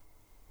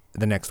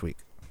the next week.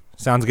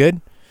 Sounds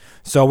good?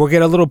 So we'll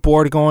get a little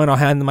board going. I'll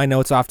hand my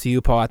notes off to you,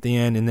 Paul, at the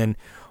end, and then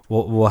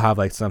we'll have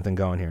like something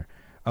going here.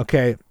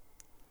 Okay,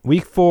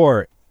 week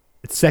 4,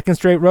 it's second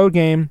straight road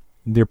game.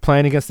 They're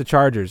playing against the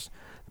Chargers.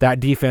 That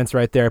defense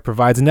right there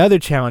provides another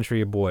challenge for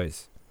your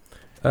boys.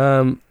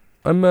 I'm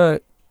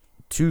not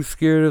too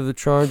scared of the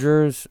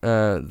Chargers.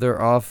 Their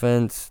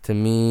offense, to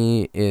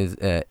me, is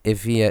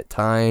iffy at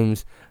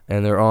times,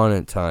 and they're on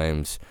at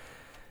times.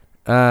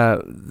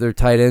 Their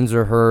tight ends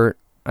are hurt.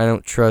 I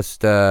don't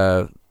trust,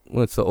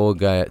 what's the old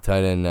guy at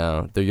tight end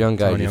now? Their young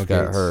guy Antonio just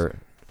Gates. got hurt.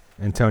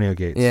 Antonio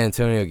Gates. Yeah,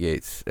 Antonio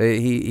Gates.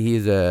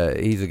 He's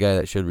a guy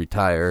that should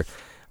retire.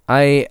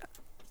 They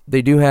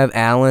do have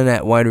Allen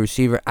at wide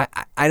receiver.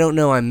 I don't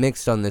know. I'm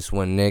mixed on this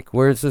one, Nick.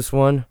 Where's this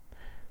one?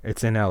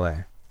 It's in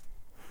L.A.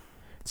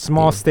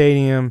 Small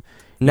stadium.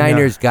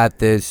 Niners got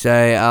this.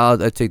 I'll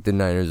take the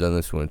Niners on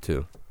this one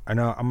too. I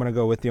know. I'm gonna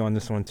go with you on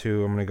this one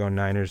too. I'm gonna go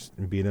Niners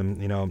and beat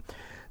them.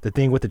 The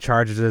thing with the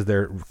Chargers is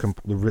they're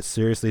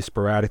seriously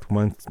sporadic.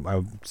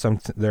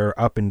 They're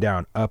up and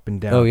down, up and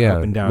down, Oh, yeah,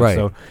 up and down. right.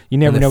 So you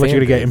never know what you're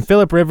gonna get. And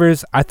Phillip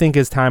Rivers, I think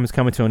his time is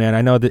coming to an end.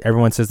 I know that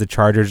everyone says the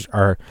Chargers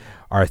are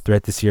a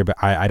threat this year, but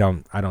I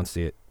don't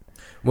see it.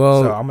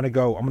 Well, So I'm gonna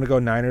go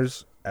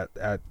Niners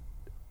at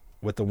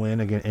with the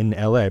win again in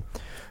LA.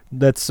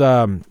 Let's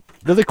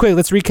really quick.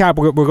 Let's recap.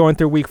 We're going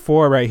through week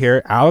 4 right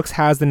here. Alex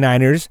has the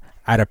Niners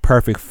at a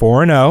perfect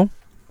 4-0.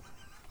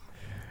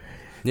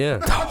 yeah,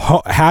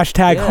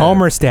 Hashtag Yeah.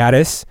 Homer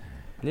status.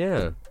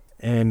 yeah.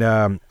 And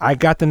I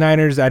got the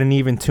Niners at an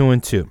even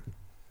 2-2.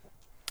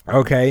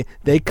 Okay,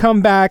 they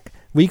come back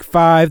week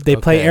 5. They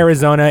play Okay.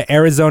 Arizona.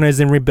 Arizona is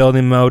in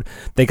rebuilding mode.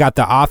 They got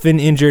the often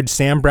injured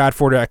Sam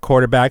Bradford at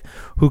quarterback,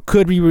 who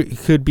could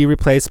be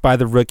replaced by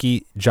the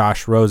rookie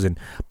Josh Rosen.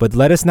 But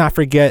let us not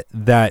forget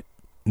that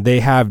they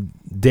have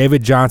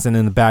David Johnson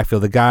in the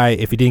backfield. The guy,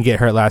 if he didn't get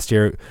hurt last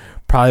year,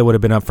 probably would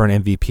have been up for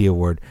an MVP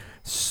award.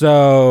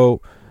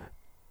 So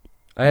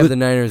I have the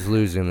Niners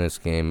losing this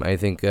game. I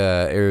think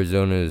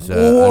Arizona's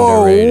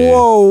underrated.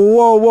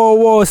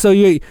 Whoa. So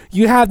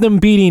you have them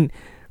beating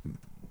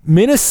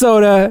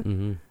Minnesota,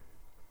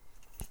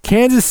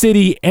 Kansas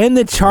City, and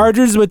the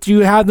Chargers, but you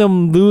have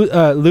them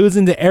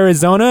losing to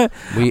Arizona?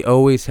 We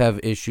always have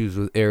issues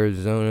with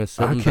Arizona.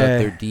 Something about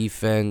their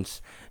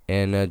defense.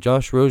 And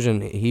Josh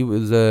Rosen, he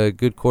was a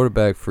good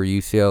quarterback for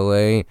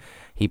UCLA.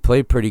 He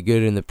played pretty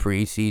good in the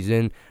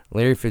preseason.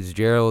 Larry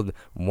Fitzgerald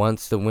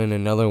wants to win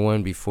another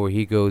one before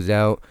he goes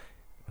out.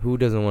 Who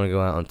doesn't want to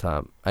go out on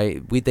top?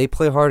 They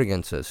play hard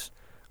against us.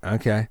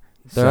 Okay.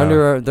 They're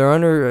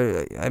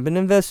under. I've been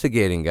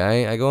investigating,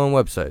 guy. I go on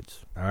websites.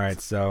 All right,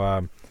 so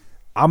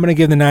I'm gonna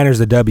give the Niners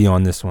a W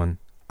on this one.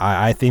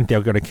 I think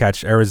they're gonna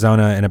catch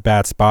Arizona in a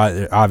bad spot.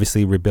 They're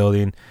obviously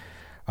rebuilding,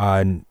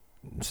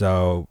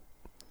 so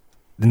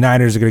the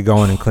Niners are gonna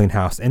go in and clean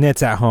house, and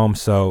it's at home,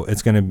 so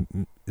it's gonna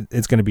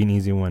be an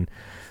easy one.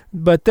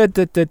 But Oh my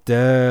gosh,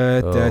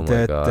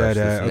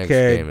 this next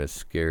game is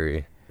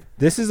scary.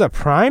 This is a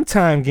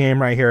primetime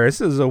game right here.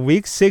 This is a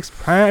Week 6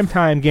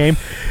 primetime game.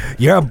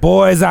 Your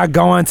boys are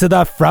going to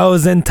the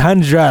frozen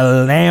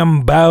tundra,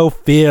 Lambeau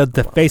Field,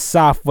 to face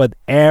off with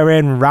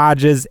Aaron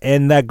Rodgers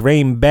and the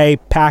Green Bay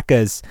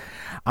Packers.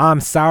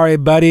 I'm sorry,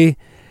 buddy.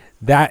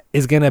 That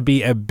is going to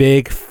be a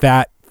big,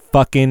 fat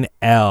fucking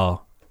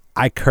L.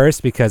 I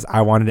cursed because I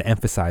wanted to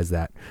emphasize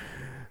that.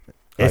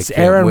 It's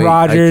Aaron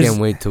Rodgers. I can't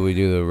wait till we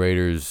do the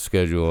Raiders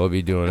schedule. I'll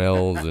be doing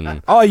L's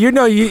and. Oh, you're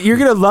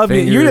gonna love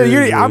me.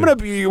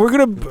 We're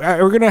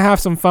gonna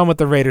have some fun with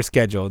the Raiders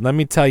schedule. Let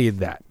me tell you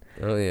that.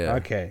 Oh yeah.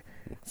 Okay.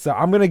 So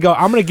I'm gonna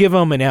give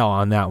them an L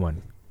on that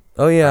one.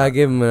 Oh yeah, I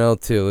give him an L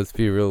too. Let's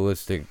be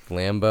realistic.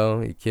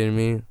 Lambeau, you kidding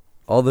me?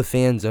 All the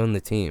fans own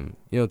the team.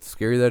 You know how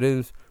scary that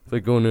is? It's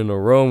like going into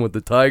Rome with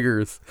the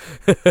Tigers.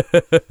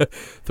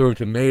 Throwing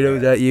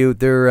tomatoes at you.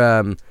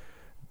 They're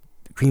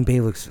Green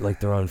Bay looks like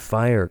they're on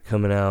fire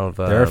coming out of.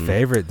 They're a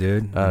favorite,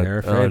 dude. They're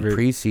a favorite. On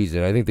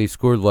preseason. I think they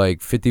scored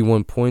like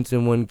 51 points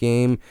in one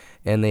game,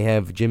 and they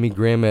have Jimmy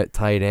Graham at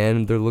tight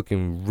end. They're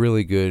looking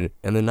really good.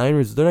 And the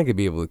Niners, they're not going to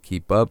be able to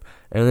keep up.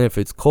 And then if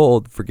it's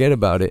cold, forget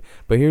about it.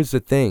 But here's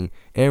the thing.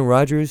 Aaron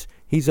Rodgers,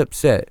 he's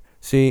upset.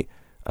 See,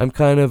 I'm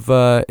kind of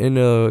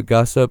into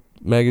gossip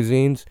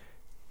magazines.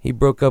 He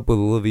broke up with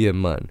Olivia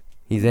Munn.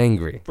 He's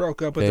angry.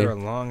 Broke up with her a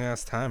long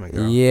ass time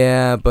ago.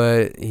 Yeah,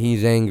 but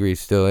he's angry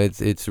still.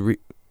 It's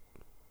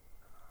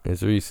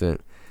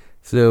recent.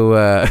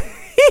 So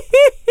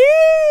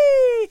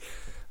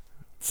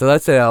so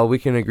that's it, Al. We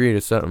can agree to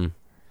something.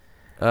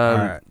 All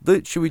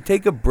right. Should we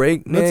take a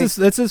break, Nick?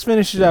 Let's just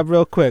finish it up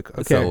real quick.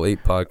 Okay. It's a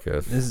late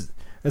podcast.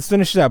 Let's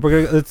finish it up.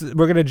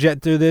 We're gonna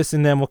jet through this,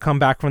 and then we'll come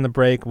back from the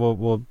break.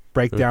 We'll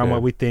break down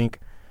what we think.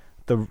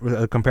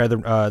 Compare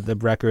the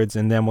records,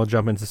 and then we'll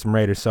jump into some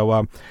Raiders.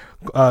 So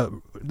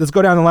let's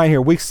go down the line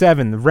here. Week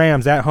 7, the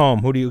Rams at home.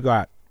 Who do you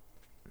got?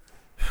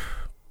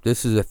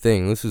 This is a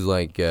thing. This is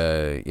like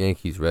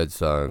Yankees Red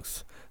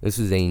Sox. This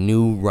is a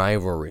new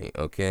rivalry.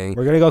 Okay.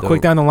 We're gonna go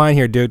quick down the line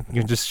here, dude.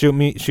 You just shoot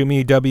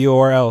me W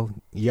or L.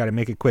 You got to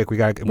make it quick.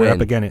 We're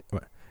up again it.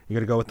 You got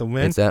to go with the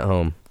win. It's at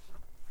home.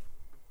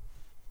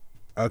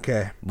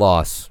 Okay.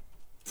 Loss.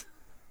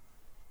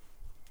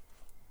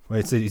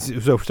 Wait, so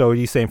are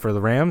you saying for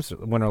the Rams,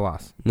 win or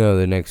loss? No,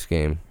 the next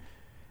game.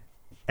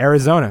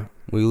 Arizona.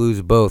 We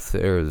lose both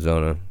to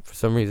Arizona. For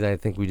some reason, I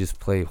think we just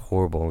play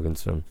horrible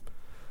against them.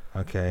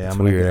 Okay, I'm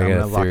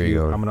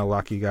gonna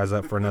lock you guys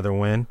up for another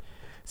win.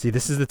 See,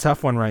 this is the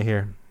tough one right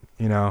here.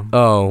 You know.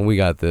 Oh, we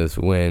got this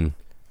win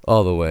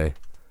all the way.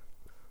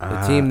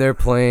 The team they're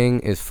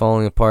playing is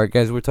falling apart,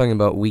 guys. We're talking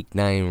about Week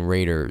 9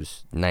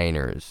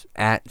 Niners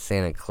at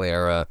Santa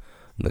Clara.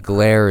 The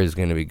glare is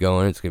gonna be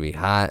going. It's gonna be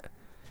hot.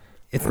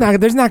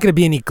 There's not going to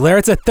be any glare.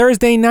 It's a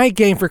Thursday night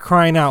game, for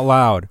crying out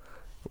loud.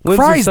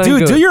 Christ,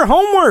 dude, do your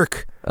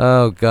homework.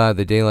 Oh, God,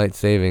 the daylight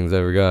savings, I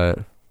forgot.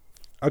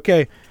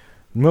 Okay,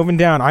 moving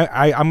down.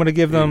 I'm going to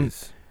give them.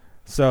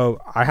 So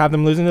I have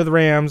them losing to the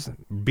Rams,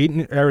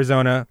 beating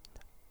Arizona.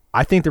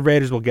 I think the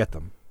Raiders will get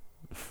them.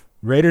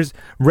 Raiders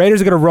are going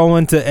to roll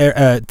into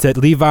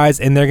Levi's,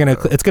 and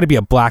it's going to be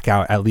a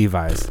blackout at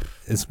Levi's.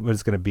 Is what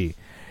it's going to be.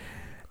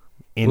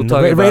 And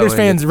Raiders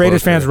fans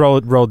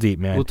roll deep,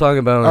 man. We'll talk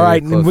about it. All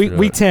right,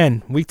 week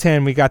 10, we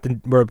got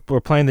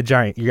we're playing the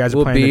Giant. You guys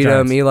are playing the Giants.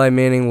 We'll beat Eli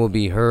Manning will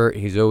be hurt.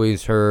 He's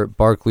always hurt.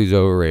 Barkley's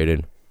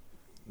overrated.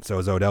 So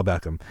is Odell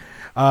Beckham.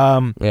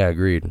 Yeah,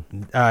 agreed.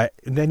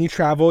 Then you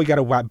travel. You got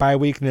a bye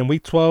week, and then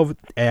week 12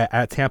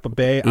 at Tampa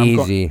Bay.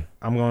 Easy.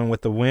 I'm going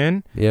with the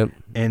win. Yep.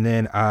 And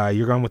then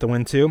you're going with the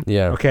win too.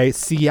 Yeah. Okay,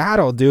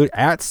 Seattle, dude.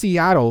 At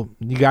Seattle,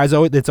 you guys.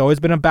 It's always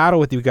been a battle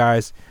with you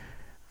guys.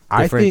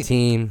 Different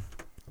team.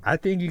 I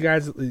think you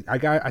guys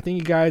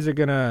are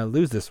gonna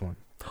lose this one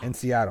in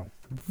Seattle.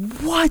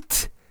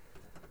 What?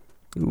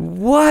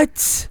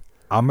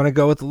 I'm gonna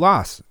go with the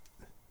loss.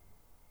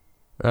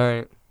 All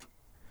right.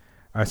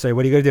 I say,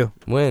 what are you gonna do?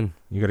 Win.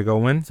 You gonna go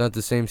win? It's not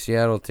the same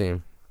Seattle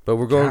team. But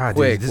we're going God,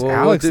 quick. Dude, this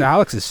Well,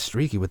 Alex is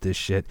streaky with this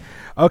shit.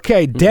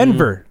 Okay,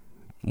 Denver.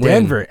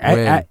 Win.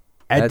 At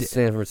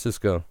San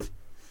Francisco.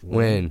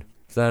 Win.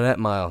 It's not at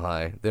Mile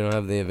High. They don't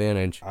have the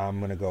advantage. I'm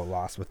going to go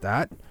lost with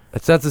that.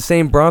 It's not the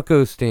same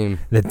Broncos team.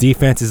 The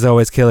defense is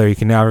always killer. You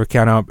can never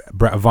count out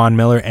Von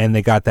Miller, and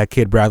they got that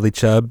kid Bradley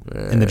Chubb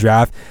in the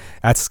draft.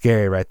 That's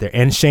scary right there.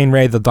 And Shane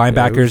Ray, the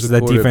linebackers, who's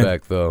the that defense.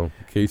 quarterback, though?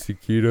 Casey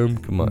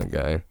Keenum? Come on,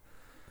 guy.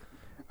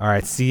 All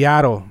right,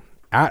 Seattle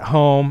at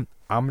home.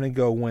 I'm going to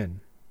go win.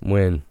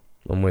 Win.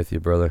 I'm with you,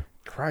 brother.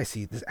 Christ,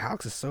 this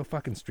Alex is so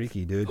fucking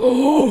streaky, dude.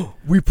 Oh,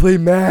 we play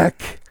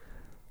Mac.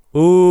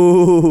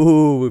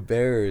 Ooh,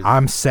 Bears.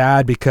 I'm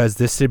sad because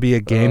this should be a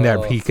game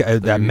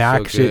that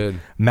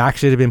Mac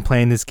should have been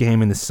playing this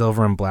game in the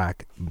silver and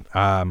black.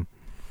 I'm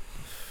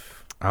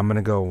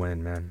gonna go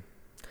win, man.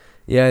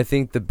 Yeah, I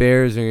think the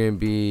Bears are gonna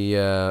be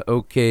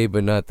okay,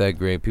 but not that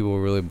great. People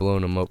were really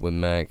blowing them up with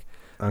Mac.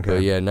 Okay.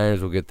 But yeah,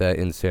 Niners will get that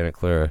in Santa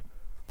Clara.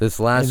 This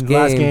last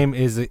game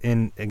is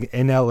in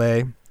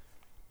L.A.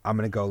 I'm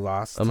gonna go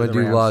lost. I'm gonna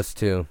do lost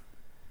too.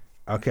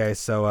 Okay,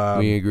 so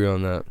we agree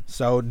on that.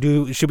 So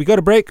should we go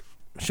to break?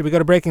 Should we go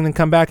to break and then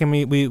come back and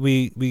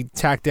we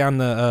tack down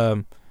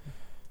the?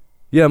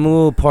 Yeah, I'm a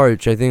little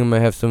parched. I think I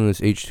might have some of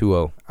this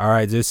H2O. All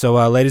right, dude.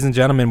 So, ladies and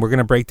gentlemen, we're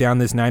gonna break down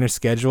this Niners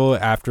schedule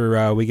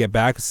after we get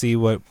back. See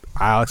what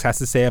Alex has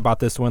to say about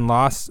this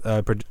win-loss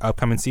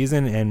upcoming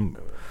season, and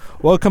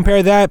we'll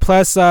compare that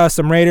plus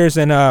some Raiders,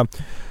 and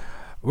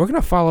we're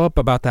gonna follow up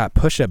about that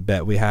push-up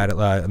bet we had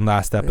in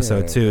last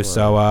episode too.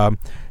 So,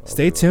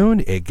 stay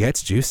tuned. It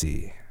gets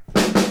juicy.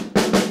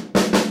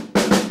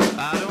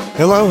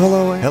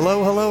 Hello,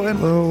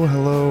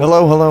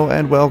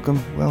 and welcome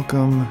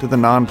to the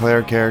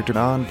non-player character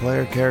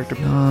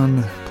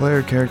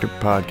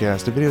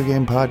podcast, a video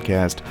game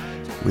podcast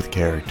with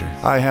character.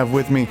 I have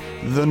with me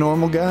the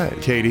normal guy,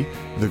 Katie,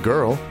 the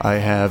girl. I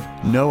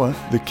have Noah,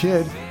 the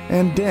kid,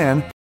 and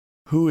Dan,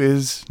 who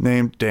is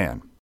named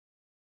Dan.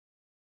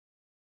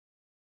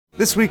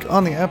 This week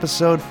on the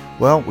episode,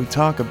 we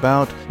talk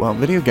about,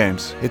 video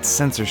games. It's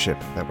censorship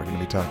that we're going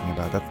to be talking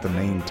about. That's the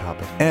main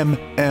topic.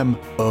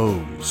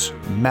 MMOs,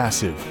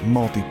 massive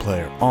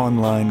multiplayer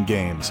online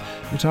games.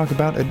 We talk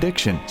about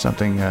addiction,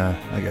 something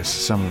I guess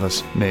some of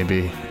us may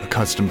be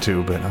accustomed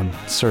to, but I'm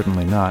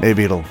certainly not.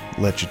 Maybe it'll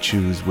let you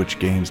choose which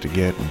games to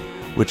get and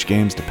which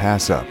games to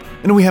pass up.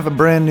 And we have a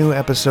brand new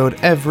episode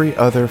every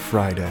other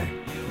Friday.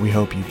 We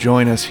hope you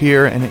join us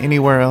here and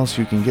anywhere else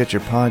you can get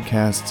your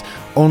podcasts,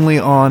 only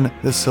on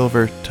the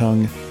Silver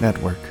Tongue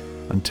Network.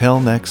 Until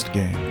next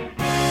game.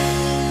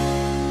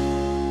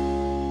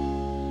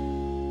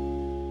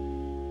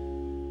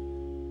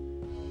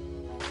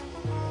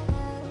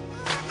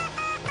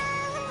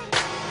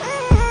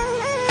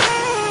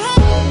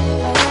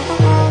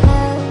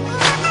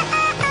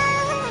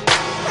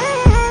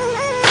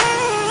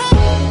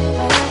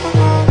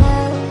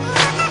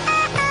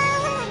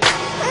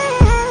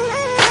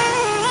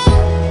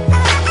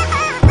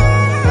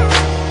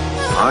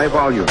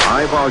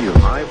 High volume.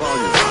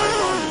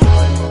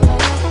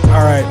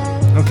 All right,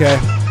 okay.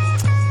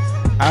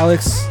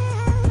 Alex,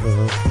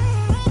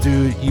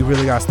 dude, you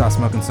really gotta stop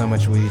smoking so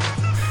much weed.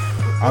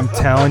 I'm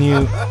telling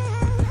you.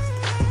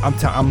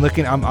 I'm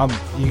looking.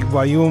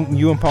 While you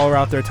and Paul were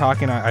out there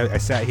talking, I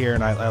sat here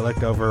and I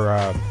looked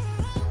over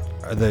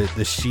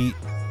the sheet,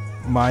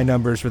 my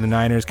numbers for the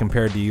Niners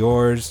compared to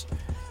yours,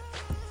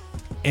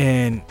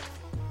 and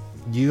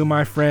you,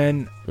 my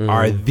friend,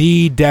 are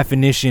the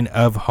definition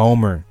of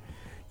homer.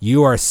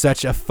 You are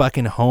such a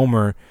fucking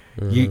homer.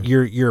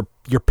 You're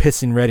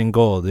pissing red and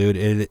gold, dude.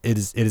 It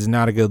is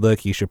not a good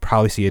look. You should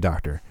probably see a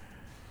doctor.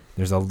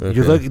 You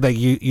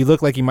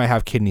look like you might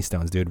have kidney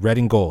stones, dude. Red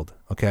and gold.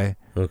 Okay.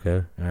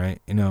 Okay. All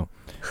right.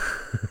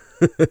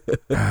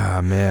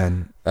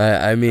 Man.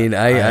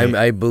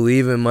 I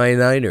believe in my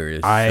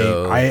Niners.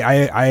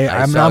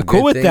 I'm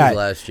cool with that.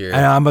 Last year.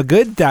 And I'm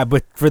good at that.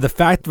 But for the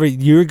fact that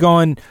you're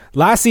going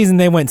last season,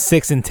 they went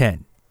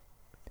 6-10.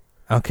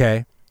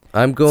 Okay.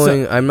 I'm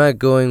not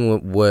going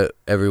with what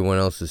everyone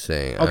else is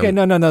saying. Okay,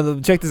 no.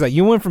 Check this out.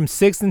 You went from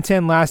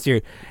 6-10 last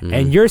year,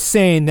 and you're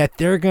saying that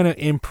they're gonna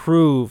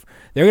improve.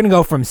 They're gonna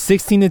go from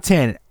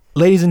 16-10.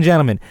 Ladies and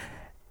gentlemen,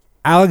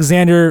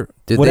 Alexander,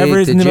 did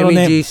Jimmy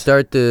G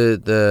start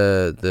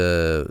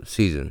the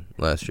season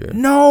last year?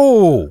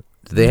 No.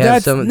 Did they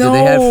have Did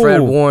they have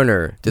Fred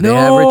Warner? Did they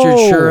have Richard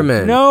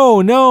Sherman?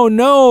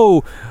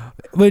 No.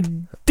 But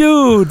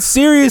dude,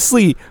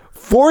 seriously,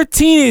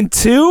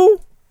 14-2.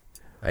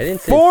 I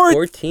didn't say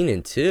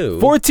 14-2.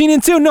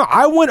 14-2. No,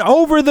 I went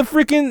over the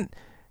freaking.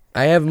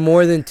 I have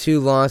more than 2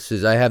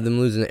 losses. I have them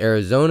losing to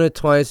Arizona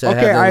twice. I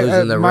have them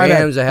losing the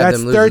Rams. I have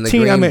them losing to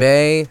Green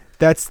Bay.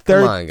 That's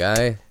 13. Come on,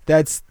 guy.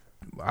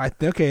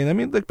 Okay. Let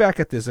me look back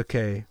at this.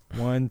 Okay,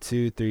 1,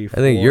 2, 3, 4.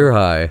 I think you're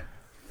high.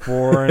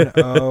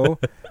 4-0,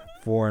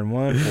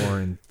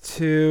 4-1,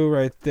 4-2,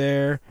 right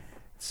there.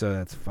 So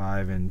that's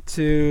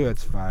 5-2.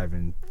 That's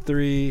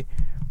 5-3.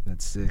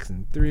 That's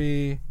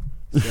 6-3.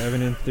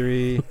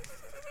 7-3.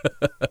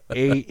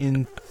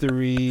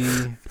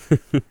 8-3.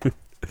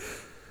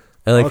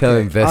 I like how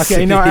invested.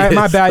 Okay, no, he is.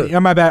 my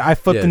bad. I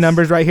flipped the Yes,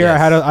 numbers right here.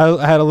 yes.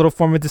 I had a little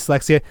form of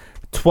dyslexia.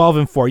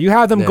 12-4. You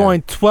have them Yeah.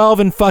 going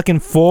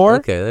 12-4.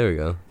 Okay, there we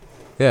go.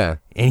 Yeah.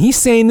 And he's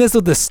saying this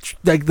with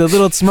the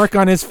little smirk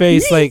on his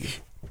face.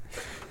 Like,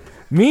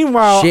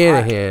 meanwhile,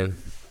 Shanahan.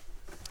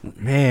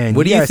 man,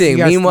 What do you think?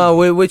 Meanwhile,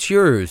 what's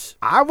yours?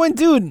 I went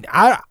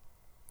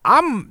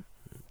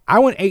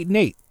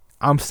 8-8.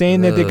 I'm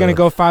saying that they're gonna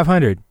go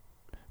 500,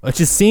 which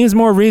just seems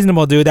more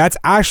reasonable, dude. That's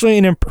actually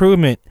an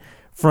improvement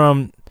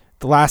from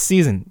the last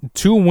season.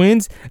 2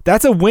 wins.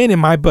 That's a win in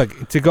my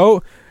book. To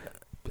go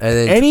And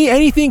then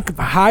anything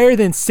higher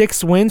than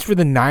 6 wins for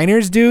the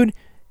Niners, dude,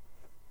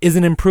 is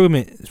an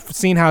improvement.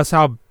 Seeing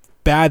how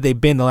bad they've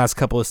been the last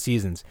couple of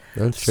seasons.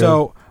 that's true.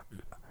 So,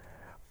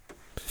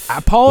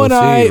 Paul We'll and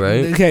I, see,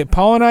 right? okay,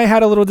 Paul and I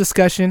had a little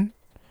discussion.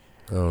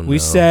 oh, We no.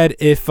 said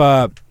if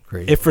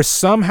Great. for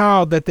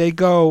somehow that they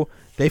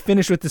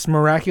finish with this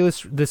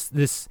miraculous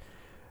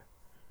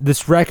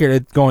this record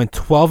of going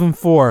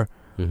 12-4,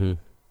 Mhm.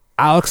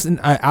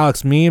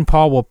 Alex, me and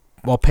Paul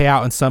will pay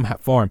out in some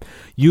form.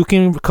 You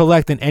can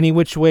collect in any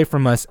which way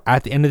from us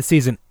at the end of the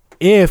season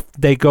if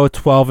they go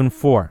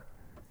 12-4.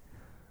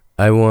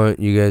 I want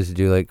you guys to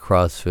do like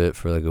CrossFit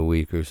for like a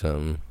week or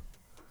something.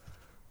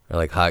 Or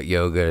like hot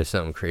yoga or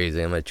something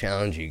crazy. I'm going to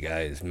challenge you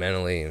guys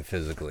mentally and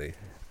physically.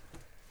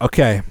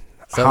 Okay.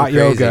 Something Hot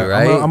crazy, yoga.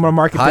 right? I'm gonna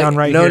mark it down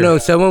right here. No,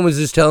 someone was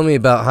just telling me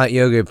about hot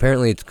yoga.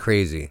 Apparently it's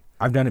crazy.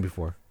 I've done it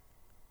before.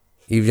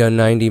 You've done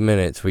 90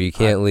 minutes where you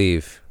can't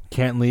leave.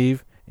 Can't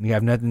leave, and you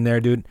have nothing there,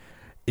 dude.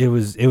 It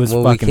was Well, we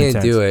fucking can't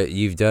intense. do it.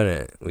 You've done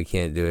it. We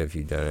can't do it if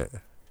you've done it.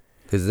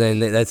 Because then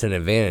that's an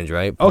advantage,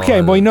 right? Okay,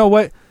 Paul? well, you know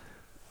what?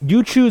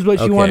 You choose what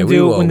you Okay, want to we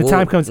do will. when the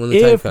time comes. When the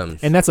time If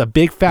comes. and that's a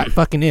big fat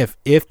fucking if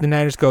the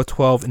Niners go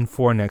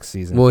 12-4 next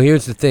season. Well,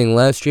 here's the thing.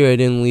 Last year I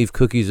didn't leave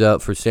cookies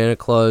out for Santa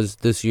Claus.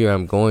 This year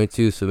I'm going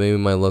to, so maybe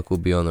my luck will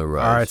be on the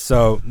rise. All right,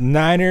 so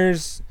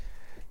Niners,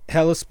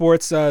 Hella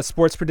Sports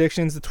sports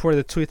predictions for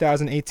the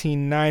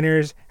 2018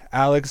 Niners.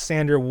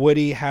 Alexander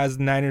Woody has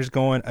the Niners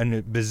going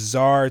a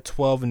bizarre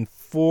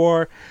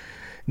 12-4.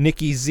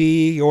 Nikki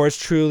Z, yours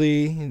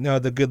truly,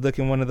 the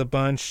good-looking one of the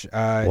bunch,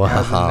 has the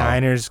Wow.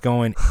 Niners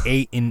going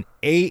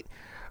 8-8.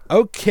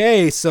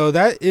 Okay, so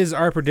that is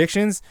our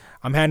predictions.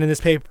 I'm handing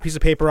this piece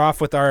of paper off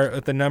with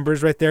the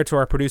numbers right there to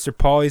our producer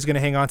Paul. He's gonna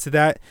hang on to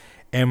that,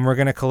 and we're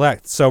gonna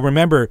collect. So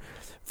remember,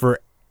 for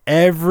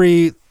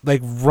every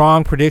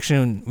wrong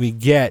prediction we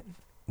get,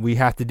 we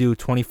have to do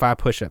 25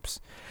 push-ups.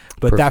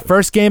 But that Perfect.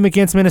 first game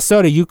against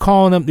Minnesota,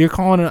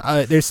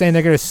 they're saying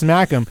they're gonna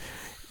smack them.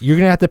 You're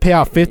going to have to pay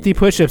out 50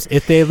 push-ups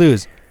if they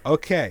lose.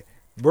 Okay,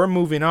 we're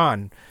moving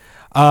on.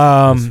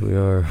 Yes, we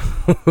are.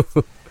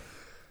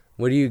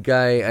 What do you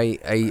guys?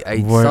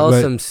 I saw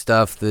some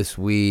stuff this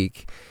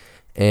week,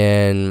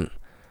 and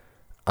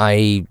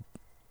I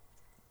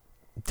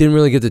didn't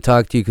really get to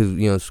talk to you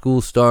because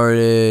school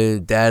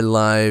started, dad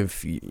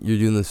life. You're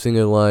doing the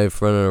singer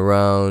life, running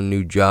around,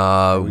 new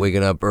job,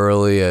 waking up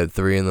early at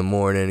 3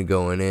 a.m,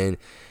 going in.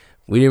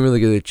 We didn't really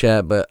get to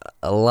chat, but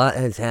a lot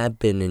has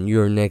happened in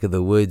your neck of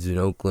the woods in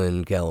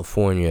Oakland,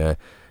 California,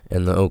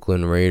 and the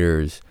Oakland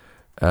Raiders.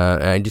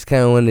 And I just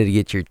kind of wanted to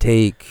get your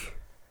take.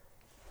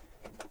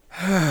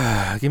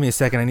 Give me a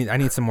second. I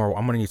need some more.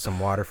 I'm gonna need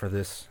some water for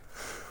this.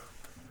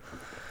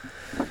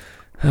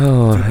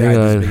 Oh, Too hang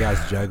bad on. this big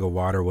ass jug of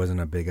water wasn't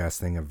a big ass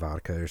thing of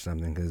vodka or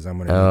something, because I'm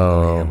gonna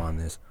Oh. need on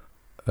this.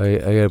 I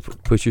gotta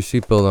put your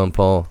seatbelt on,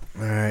 Paul.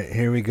 All right,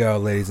 here we go,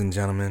 ladies and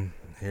gentlemen.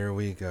 Here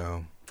we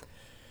go.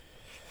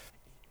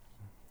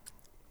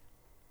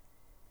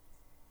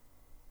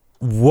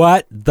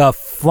 What the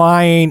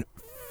flying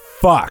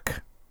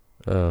fuck?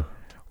 Oh,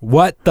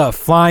 What the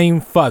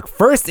flying fuck?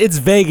 First it's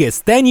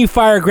Vegas, then you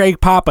fire Greg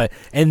Papa,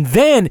 and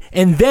then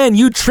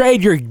you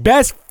trade your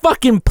best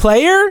fucking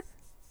player?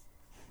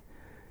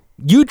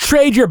 You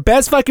trade your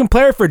best fucking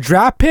player for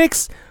draft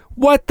picks?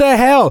 What the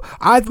hell?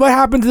 What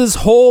happened to this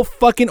whole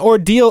fucking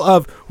ordeal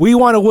of we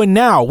want to win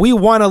now? We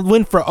want to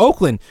win for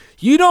Oakland.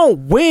 You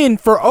don't win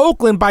for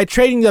Oakland by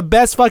trading the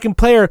best fucking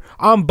player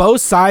on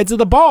both sides of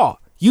the ball.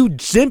 You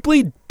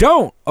simply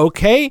don't,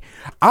 okay?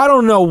 I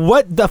don't know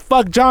what the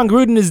fuck John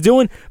Gruden is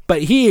doing,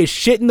 but he is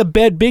shitting the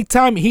bed big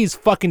time. He's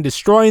fucking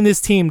destroying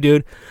this team,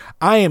 dude.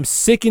 I am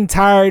sick and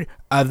tired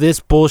of this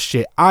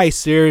bullshit. I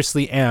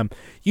seriously am.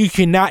 You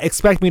cannot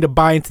expect me to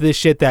buy into this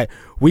shit that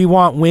we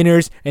want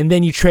winners and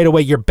then you trade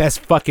away your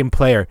best fucking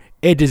player.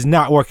 It does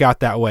not work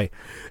out that way.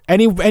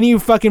 Any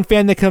fucking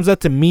fan that comes up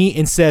to me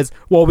and says,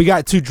 well, we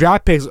got 2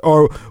 draft picks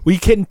or we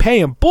couldn't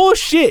pay him.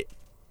 Bullshit.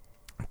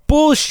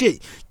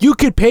 You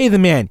could pay the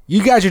man.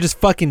 You guys are just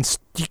fucking.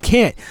 You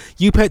can't.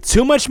 You put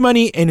too much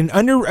money in an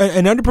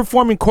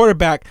underperforming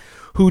quarterback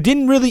who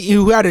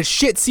had a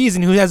shit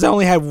season, who has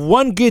only had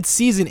one good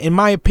season, in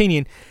my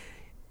opinion.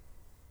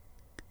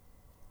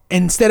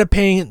 Instead of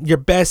paying your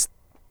best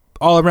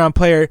all-around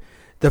player,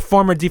 the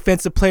former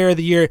defensive player of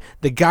the year,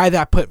 the guy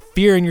that put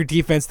fear in your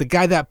defense, the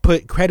guy that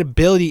put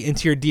credibility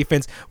into your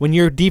defense when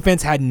your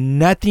defense had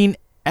nothing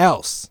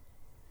else.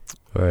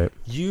 right.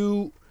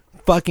 You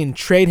fucking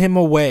trade him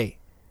away.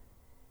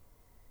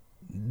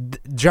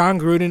 John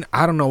Gruden,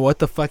 I don't know what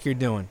the fuck you're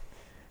doing.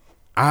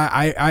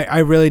 I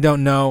really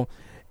don't know.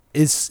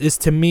 It's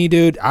to me,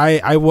 dude,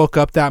 I woke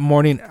up that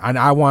morning and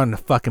I wanted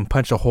to fucking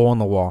punch a hole in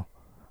the wall.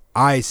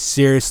 I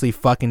seriously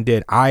fucking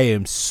did. I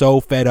am so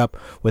fed up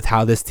with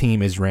how this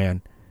team is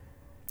ran.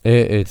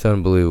 It's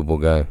unbelievable,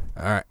 guy.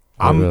 All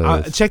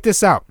right. Check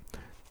this out.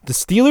 The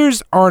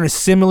Steelers are in a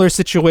similar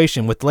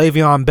situation with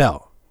Le'Veon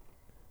Bell.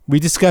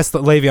 We discussed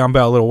Le'Veon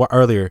Bell a little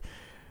earlier.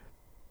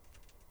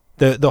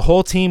 The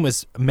whole team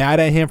was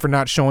mad at him for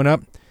not showing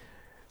up.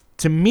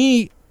 To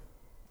me,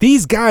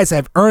 these guys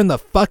have earned the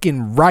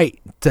fucking right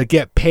to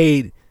get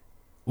paid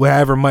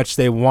however much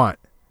they want.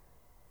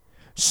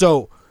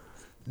 So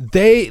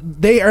they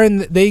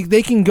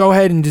can go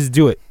ahead and just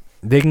do it.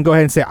 They can go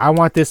ahead and say, I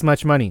want this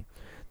much money.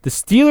 The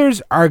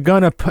Steelers are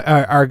gonna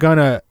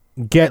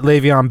get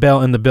Le'Veon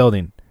Bell in the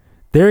building.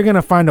 They're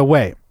gonna find a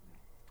way.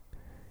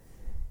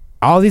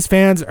 All these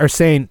fans are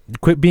saying,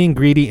 quit being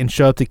greedy and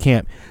show up to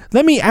camp.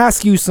 Let me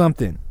ask you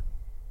something.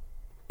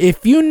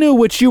 If you knew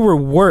what you were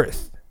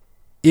worth,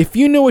 if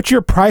you knew what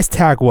your price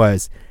tag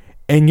was,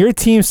 and your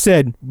team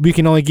said, we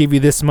can only give you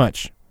this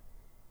much,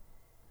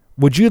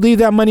 would you leave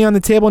that money on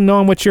the table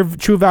knowing what your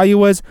true value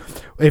was?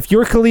 If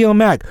you're Khalil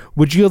Mack,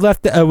 would you have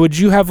left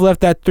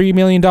that $3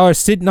 million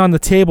sitting on the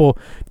table,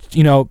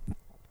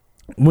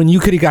 when you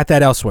could have got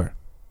that elsewhere?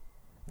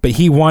 But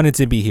he wanted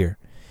to be here.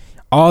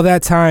 All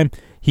that time,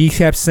 he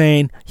kept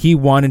saying he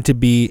wanted to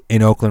be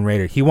an Oakland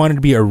Raider. He wanted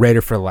to be a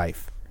Raider for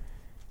life.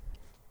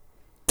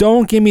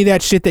 Don't give me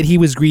that shit that he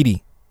was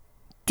greedy.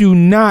 Do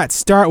not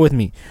start with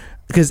me.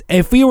 Because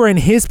if we were in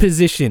his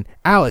position,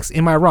 Alex,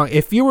 am I wrong?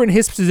 If you were in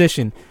his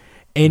position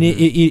and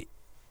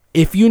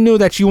if you knew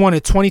that you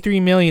wanted $23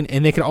 million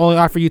and they could only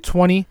offer you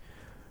 $20,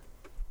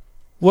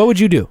 what would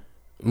you do?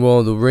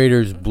 Well, the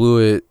Raiders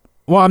blew it.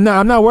 Well, I'm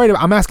not worried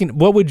about. I'm asking,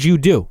 what would you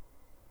do?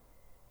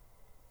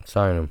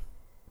 Sign him.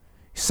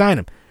 Sign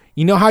him.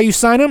 You know how you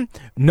sign him?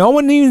 No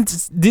one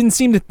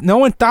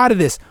thought of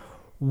this.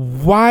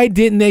 Why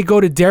didn't they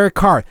go to Derek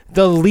Carr,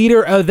 the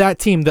leader of that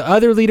team, the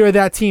other leader of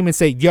that team, and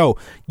say, yo,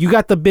 you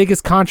got the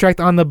biggest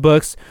contract on the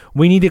books.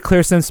 We need to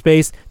clear some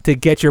space to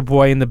get your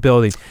boy in the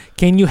building.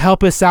 Can you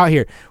help us out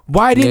here?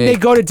 Why didn't they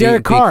go to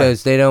Derek Carr?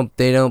 Because they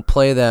don't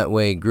play that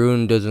way.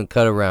 Gruden doesn't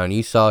cut around.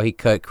 You saw he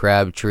cut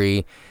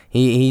Crabtree.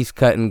 He's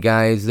cutting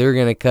guys. They're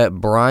going to cut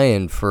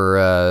Brian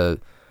for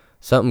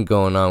something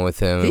going on with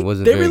him. It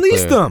wasn't. They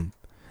released him.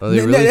 Oh,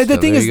 the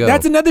thing is,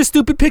 that's another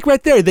stupid pick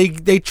right there.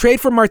 They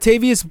trade for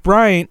Martavius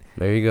Bryant.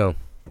 There you go.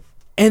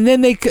 And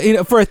then they,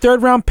 for a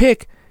third-round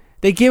pick,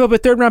 they gave up a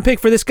third-round pick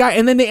for this guy,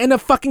 and then they end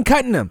up fucking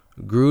cutting him.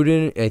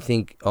 Gruden, I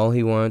think all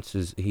he wants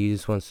is he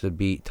just wants to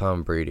beat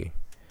Tom Brady.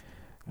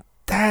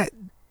 They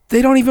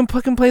don't even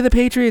fucking play the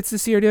Patriots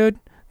this year, dude.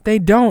 They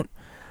don't.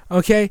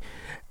 Okay?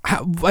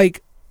 How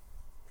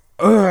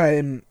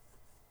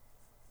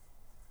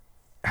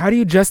do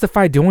you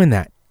justify doing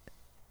that?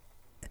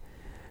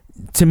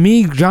 To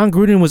me, John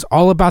Gruden was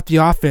all about the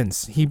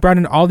offense. He brought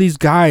in all these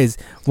guys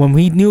when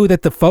we knew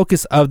that the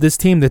focus of this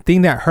team, the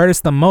thing that hurt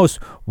us the most,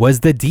 was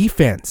the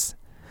defense.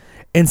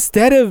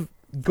 Instead of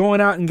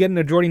going out and getting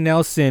a Jordy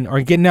Nelson or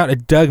getting out a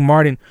Doug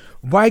Martin,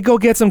 why go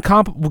out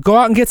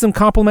and get some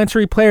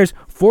complimentary players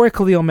for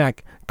Khalil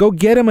Mack? Go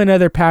get him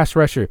another pass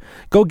rusher.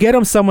 Go get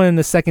him someone in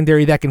the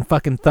secondary that can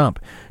fucking thump.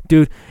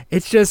 Dude,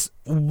 it's just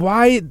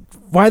why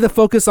the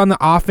focus on the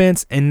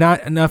offense and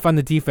not enough on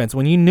the defense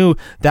when you knew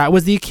that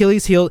was the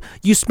Achilles heel?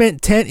 You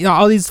spent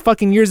all these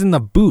fucking years in the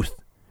booth.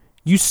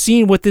 You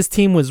seen what this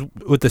team was,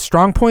 what the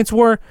strong points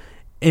were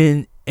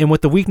and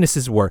what the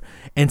weaknesses were.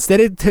 Instead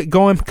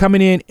of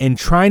coming in and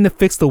trying to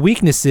fix the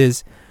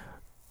weaknesses,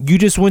 you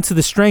just went to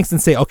the strengths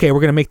and say, okay, we're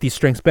going to make these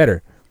strengths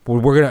better.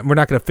 We're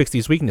not going to fix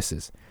these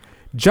weaknesses.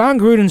 John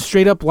Gruden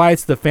straight up lied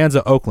to the fans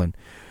of Oakland.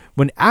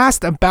 When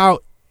asked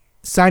about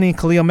signing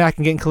Khalil Mack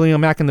and getting Khalil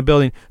Mack in the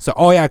building, so,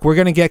 oh yeah, we're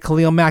going to get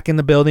Khalil Mack in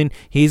the building.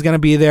 He's going to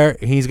be there.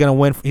 He's going to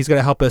win. He's going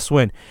to help us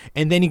win.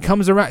 And then he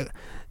comes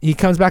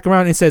back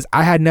around and says,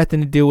 I had nothing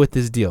to do with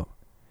this deal.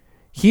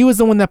 He was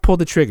the one that pulled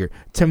the trigger.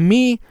 To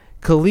me,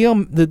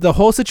 the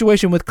whole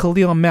situation with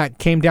Khalil Mack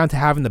came down to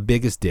having the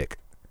biggest dick.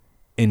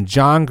 And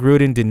John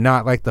Gruden did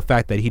not like the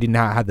fact that he did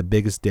not have the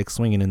biggest dick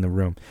swinging in the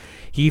room.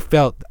 He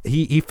felt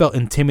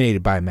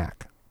intimidated by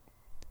Mack.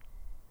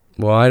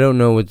 Well, I don't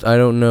know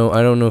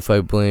if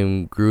I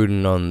blame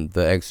Gruden on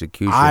the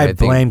execution. I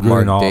blame think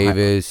Gruden Mark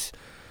Davis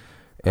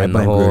and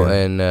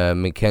Gruden.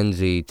 and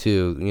McKenzie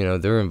too.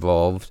 They're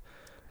involved.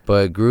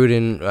 But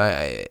Gruden,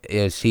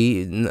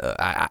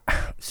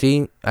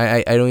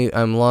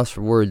 I'm lost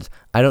for words.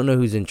 I don't know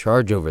who's in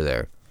charge over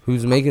there.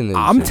 Who's making this?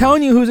 I'm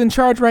telling you who's in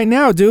charge right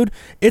now, dude.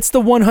 It's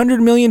the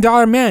 $100 million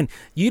man.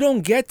 You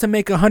don't get to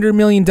make $100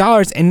 million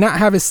and not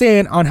have a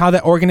say on how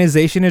that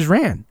organization is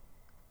ran.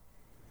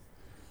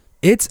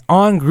 It's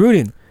on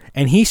Gruden.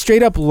 And he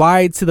straight up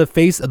lied to the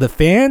face of the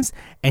fans,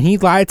 and he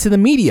lied to the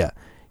media.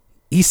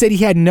 He said he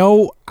had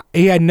no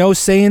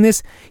say in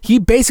this. He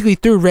basically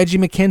threw Reggie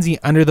McKenzie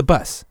under the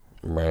bus.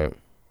 Right.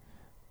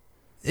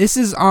 This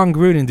is on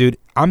Gruden, dude.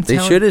 They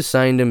should have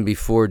signed him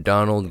before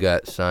Donald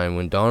got signed.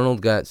 When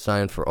Donald got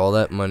signed for all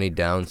that money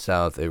down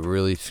south, it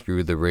really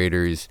screwed the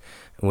Raiders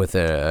with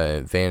an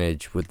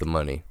advantage with the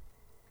money.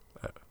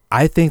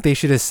 I think they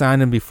should have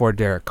signed him before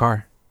Derek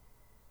Carr.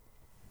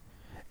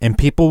 And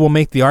people will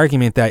make the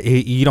argument that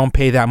you don't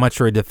pay that much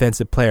for a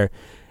defensive player.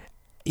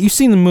 You've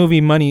seen the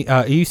movie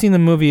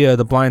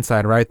The Blind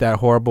Side, right? That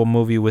horrible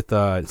movie with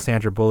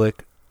Sandra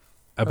Bullock.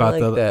 I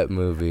like that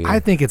movie. I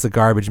think it's a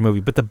garbage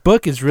movie, but the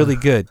book is really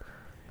good.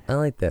 I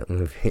like that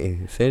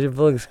movie. Sandra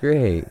Bullock's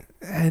great.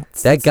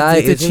 That guy,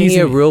 isn't he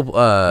a real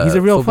he's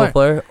a real football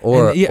player?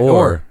 Or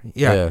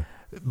yeah.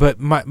 But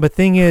the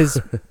thing is,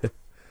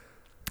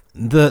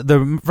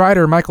 the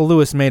writer Michael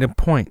Lewis made a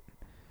point.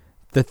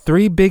 The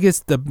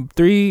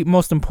three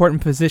most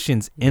important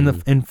positions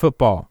in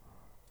football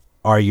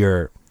are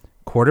your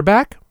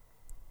quarterback,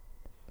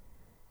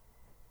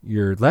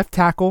 your left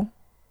tackle,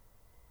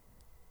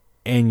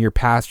 and your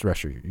pass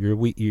rusher.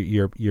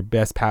 Your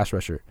best pass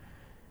rusher.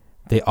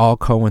 They all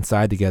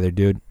coincide together,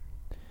 dude.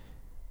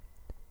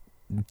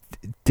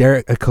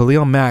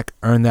 Khalil Mack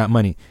earned that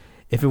money.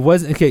 If it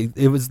wasn't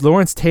it was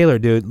Lawrence Taylor,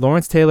 dude.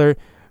 Lawrence Taylor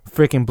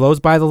freaking blows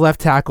by the left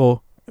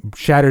tackle,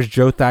 shatters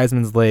Joe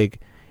Theismann's leg,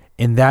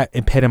 and that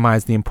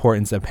epitomized the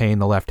importance of paying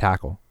the left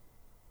tackle.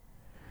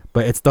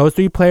 But it's those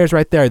three players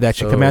right there that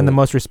should command the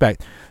most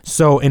respect.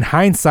 So in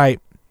hindsight,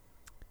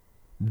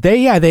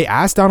 they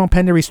asked Donald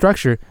Penn to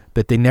restructure,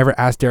 but they never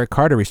asked Derek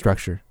Carr to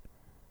restructure.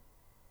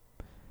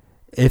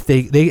 If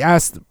they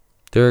asked,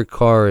 Derek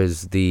Carr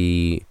is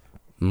the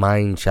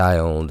mind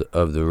child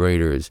of the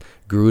Raiders.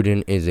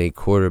 Gruden is a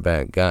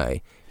quarterback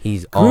guy.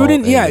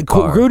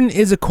 Gruden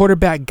is a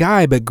quarterback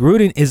guy, but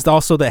Gruden is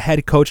also the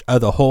head coach of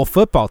the whole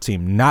football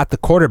team, not the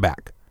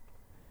quarterback.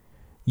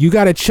 You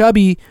got a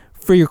chubby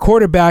for your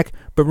quarterback,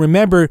 but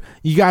remember,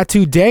 you got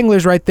two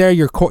danglers right there.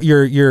 Your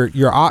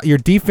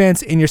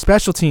defense and your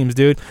special teams,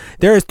 dude.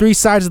 There is three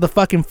sides of the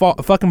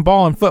fucking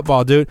ball in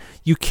football, dude.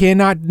 You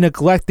cannot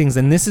neglect things,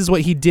 and this is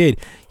what he did.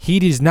 He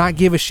does not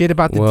give a shit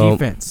about the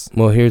defense.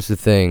 Well, here's the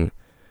thing: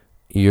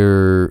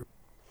 you're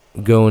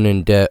going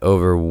in debt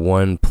over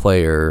one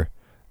player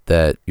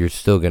that you're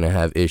still going to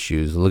have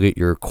issues. Look at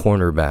your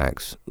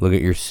cornerbacks. Look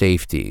at your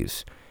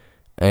safeties.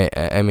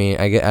 I mean,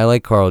 I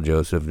like Carl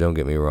Joseph. Don't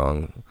get me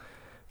wrong.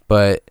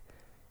 But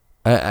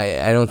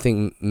I don't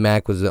think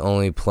Mack was the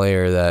only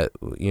player that,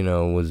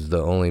 was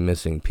the only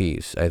missing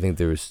piece. I think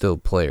there were still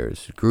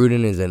players.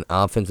 Gruden is an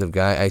offensive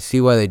guy. I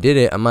see why they did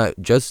it. I'm not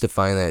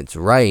justifying that it's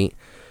right,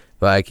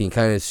 but I can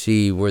kind of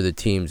see where the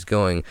team's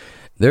going.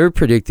 They're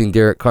predicting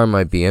Derek Carr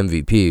might be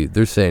MVP.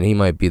 They're saying he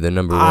might be the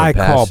number one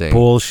passing. I call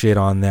bullshit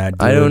on that,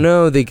 dude. I don't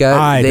know.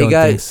 I don't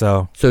think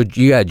so. So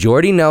you got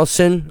Jordy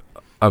Nelson,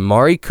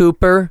 Amari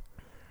Cooper.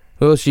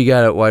 Who else you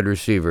got at wide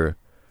receiver?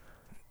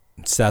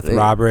 Seth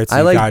Roberts.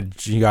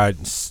 You got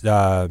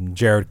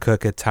Jared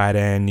Cook at tight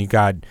end. You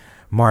got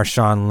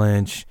Marshawn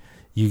Lynch.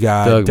 You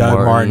got Doug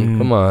Martin.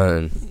 Come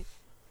on.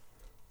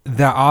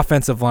 That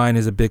offensive line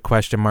is a big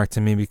question mark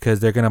to me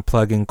because they're going to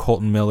plug in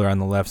Colton Miller on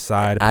the left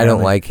side. I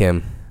don't like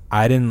him.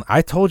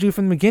 I told you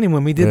from the begining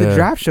when we did the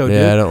draft show, dude.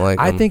 Yeah, I don't like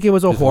him. I think it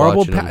was a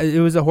horrible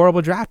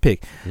draft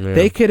pick. Yeah.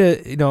 They could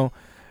have,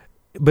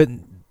 but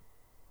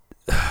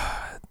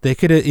they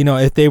could have,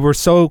 if they were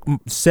so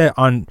set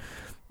on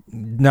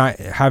not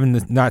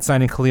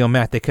signing Khalil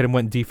Mack, they could have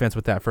went defense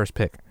with that first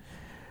pick.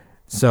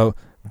 So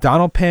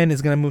Donald Penn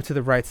is going to move to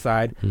the right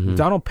side. Mm-hmm.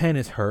 Donald Penn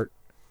is hurt.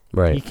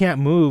 Right. He can't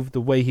move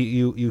the way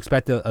you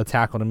expect a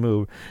tackle to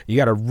move. You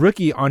got a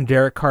rookie on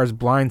Derek Carr's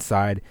blind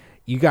side.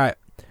 You got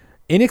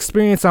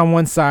inexperience on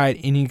one side,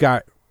 and you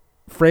got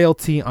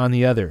frailty on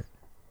the other.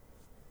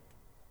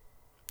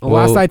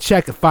 Last I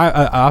checked,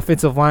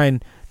 offensive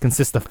line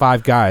consists of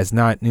 5 guys,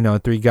 not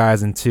 3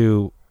 guys and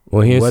 2.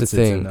 Well, here's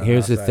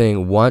the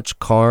thing. Watch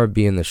Carr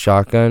be in the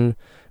shotgun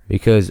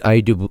because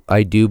I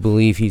do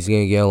believe he's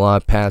going to get a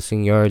lot of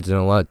passing yards and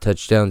a lot of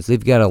touchdowns.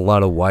 They've got a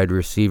lot of wide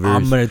receivers.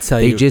 I'm going to tell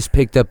you. They just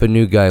picked up a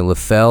new guy,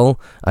 LaFell.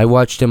 I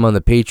watched him on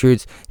the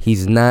Patriots.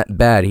 He's not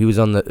bad. He was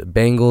on the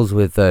Bengals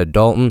with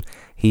Dalton.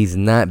 He's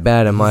not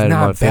bad in my fantasy. He's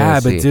not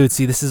bad, but dude,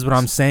 see, this is what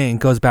I'm saying. It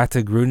goes back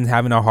to Gruden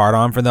having a hard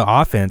on for the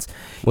offense.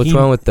 What's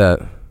wrong with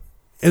that?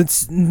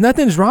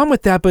 Nothing's wrong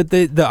with that, but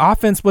the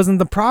offense wasn't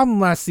the problem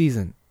last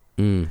season.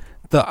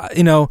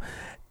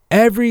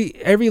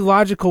 Every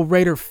logical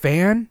Raider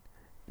fan,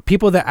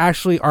 people that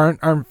actually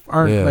aren't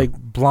like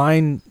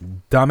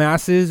blind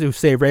dumbasses who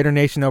say Raider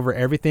Nation over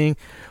everything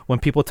when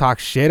people talk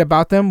shit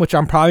about them, which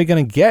I'm probably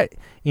gonna get.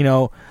 I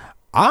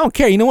don't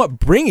care. You know what?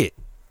 Bring it,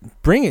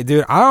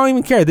 dude. I don't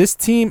even care. This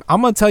team,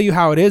 I'm gonna tell you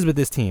how it is with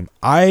this team.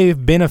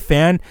 I've been a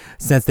fan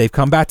since they've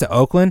come back to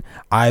Oakland.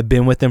 I've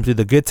been with them through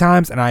the good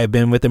times, and I have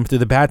been with them through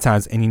the bad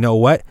times. And you know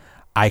what?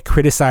 I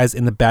criticize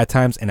in the bad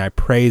times, and I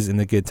praise in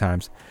the good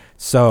times.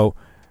 So,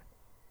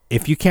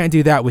 if you can't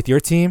do that with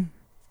your team,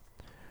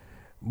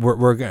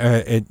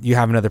 you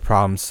have another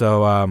problem.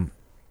 So,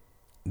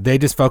 they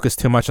just focus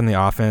too much on the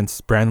offense.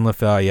 Brandon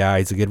LaFell, yeah,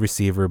 he's a good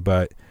receiver,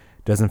 but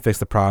doesn't fix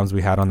the problems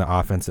we had on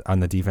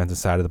the defensive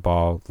side of the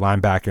ball.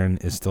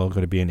 Linebacker is still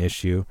going to be an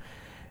issue,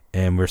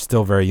 and we're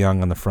still very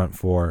young on the front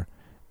four.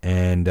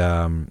 And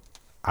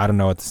I don't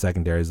know what the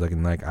secondary is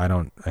looking like.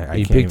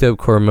 You picked up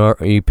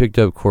Cromartie.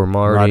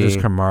 Rogers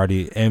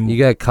Cromartie, and you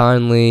got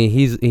Conley.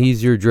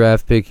 He's your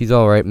draft pick. He's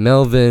all right.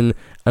 Melvin,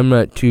 I'm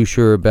not too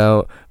sure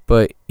about.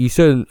 But you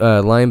said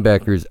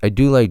linebackers. I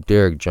do like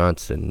Derek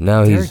Johnson.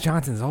 Derek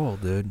Johnson's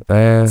old, dude.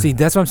 See,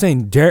 that's what I'm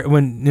saying.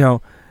 When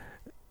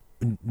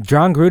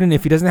John Gruden,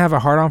 if he doesn't have a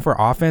hard on for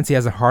offense, he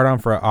has a hard on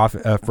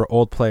for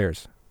old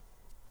players.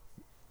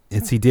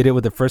 He did it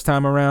with the first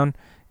time around,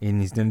 and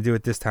he's going to do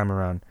it this time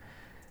around.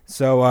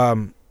 So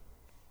I'm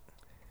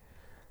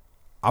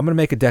going to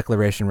make a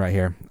declaration right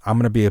here. I'm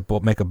going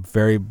to make a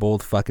very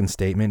bold fucking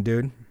statement,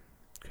 dude.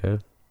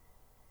 Okay.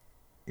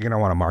 You're going to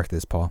want to mark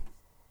this, Paul.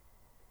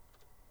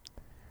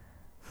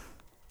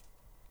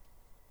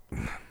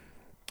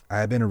 I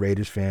have been a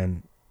Raiders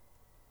fan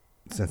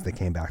since they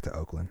came back to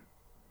Oakland.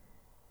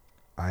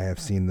 I have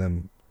seen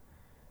them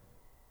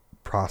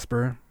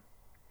prosper,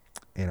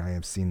 and I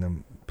have seen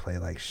them play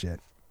like shit.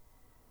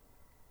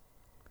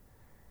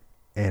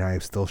 And I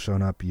have still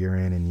shown up year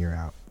in and year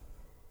out.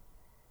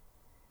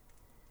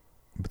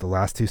 But the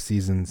last 2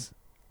 seasons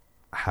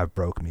have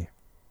broke me.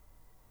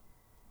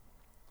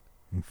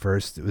 And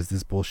first, it was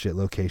this bullshit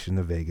location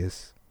of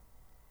Vegas.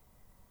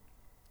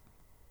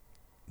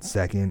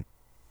 Second,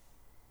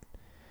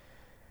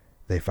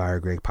 they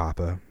fire Greg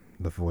Papa,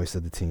 the voice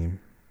of the team.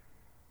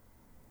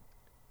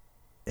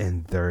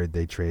 And third,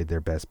 they trade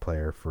their best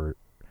player for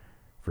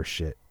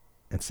shit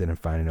instead of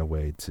finding a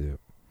way to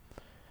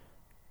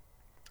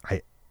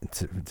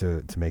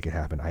make it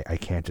happen. I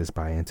can't just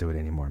buy into it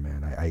anymore,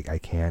 man. I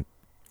can't.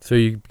 So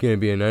you gonna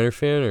be a Niner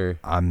fan, or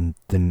I'm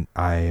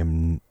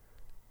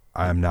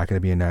not gonna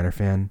be a Niner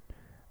fan.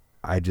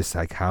 I just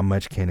how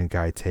much can a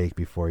guy take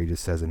before he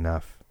just says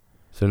enough?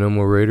 So no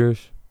more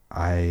Raiders?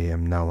 I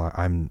am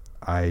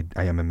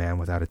a man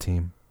without a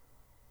team.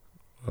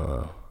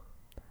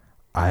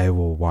 I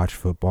will watch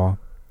football,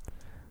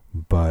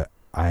 but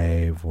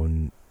I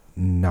will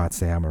not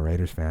say I'm a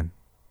Raiders fan.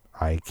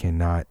 I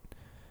cannot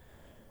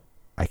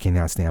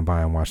stand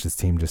by and watch this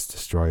team just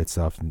destroy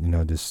itself,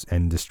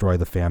 and destroy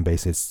the fan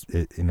base.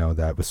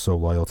 That was so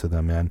loyal to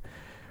them, man.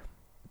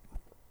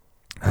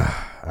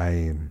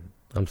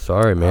 I'm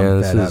sorry,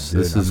 man. This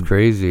is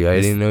crazy. I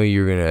didn't know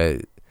you were gonna.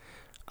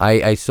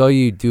 I saw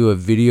you do a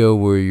video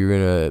where you're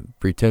gonna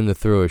pretend to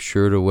throw a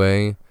shirt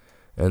away,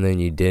 and then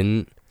you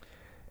didn't.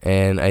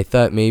 And I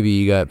thought maybe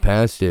you got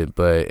past it,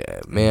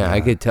 but man,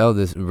 I could tell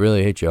this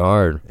really hit you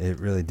hard. It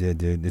really did,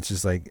 dude. It's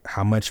just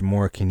how much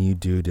more can you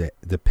do to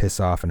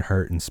piss off and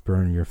hurt and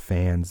spurn your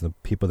fans, the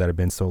people that have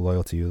been so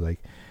loyal to you?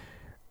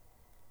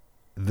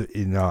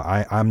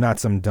 I'm not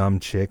some dumb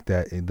chick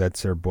that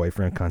lets her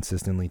boyfriend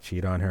consistently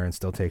cheat on her and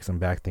still takes them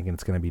back thinking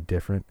it's gonna be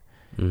different.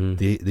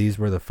 Mm-hmm. These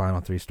were the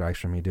final 3 strikes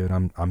for me, dude.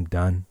 I'm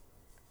done.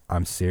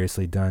 I'm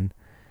seriously done.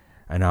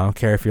 And I don't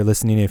care if you're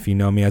listening. If you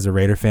know me as a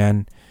Raider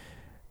fan.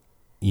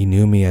 You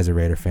knew me as a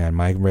Raider fan.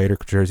 My Raider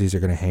jerseys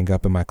are going to hang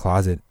up in my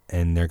closet,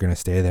 and they're going to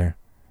stay there.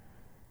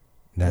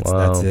 That's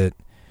it.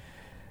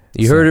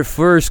 You heard it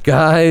first,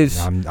 guys.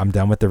 I'm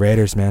done with the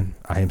Raiders, man.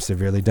 I am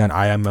severely done.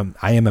 I am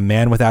a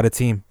man without a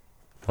team.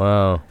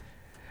 Wow.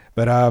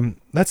 But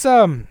let's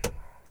look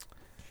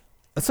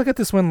at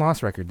this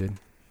win-loss record, dude.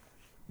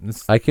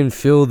 I can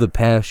feel the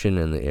passion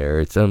in the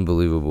air. It's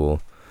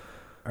unbelievable.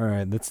 All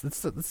right, let's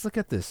look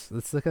at this.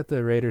 Let's look at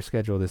the Raiders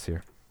schedule this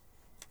year.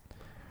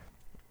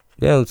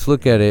 Yeah, let's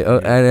look at it.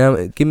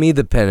 And give me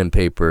the pen and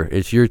paper.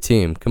 It's your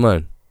team. Come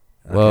on.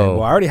 Okay.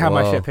 Well, I already have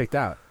my shit picked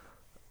out.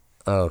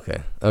 Oh,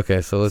 okay.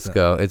 Okay, so let's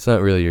go. It's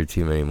not really your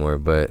team anymore,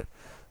 but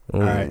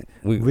all right.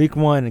 Week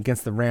 1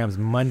 against the Rams,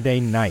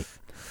 Monday night.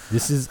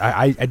 This is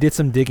I did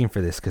some digging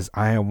for this because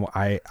I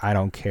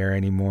don't care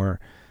anymore.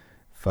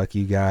 Fuck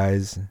you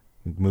guys.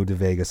 We moved to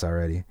Vegas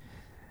already.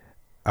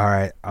 All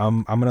right.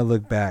 I'm gonna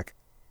look back.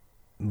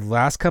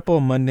 Last couple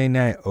of Monday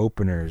night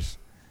openers.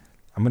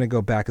 I'm going to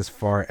go back as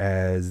far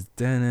as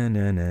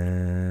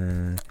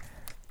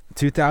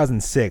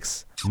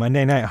 2006,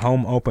 Monday night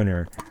home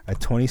opener, a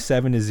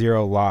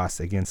 27-0 loss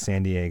against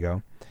San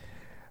Diego.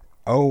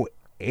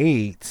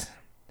 2008,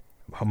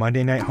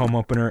 Monday night home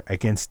opener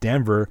against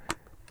Denver.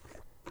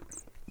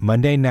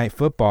 Monday Night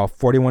Football,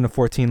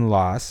 41-14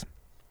 loss.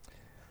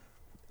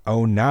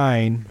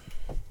 2009,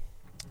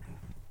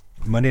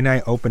 Monday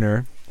night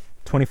opener,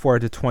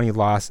 24-20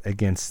 loss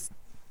against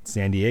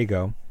San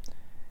Diego.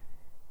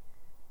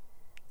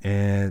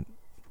 And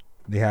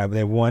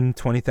they won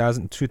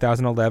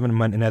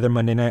 2011, another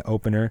Monday night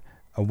opener,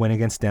 a win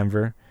against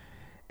Denver.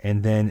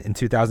 And then in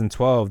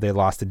 2012, they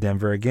lost to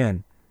Denver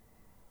again.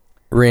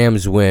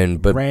 Rams win,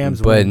 but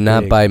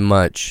not by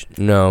much.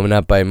 No,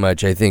 not by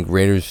much. I think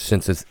Raiders,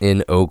 since it's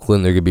in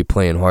Oakland, they're going to be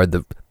playing hard.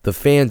 The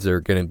fans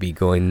are going to be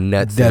going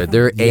nuts there.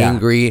 They're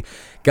angry.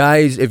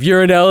 Guys, if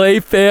you're an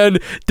LA fan,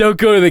 don't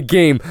go to the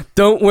game.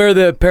 Don't wear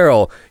the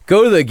apparel.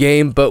 Go to the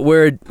game, but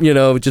wear,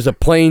 just a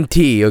plain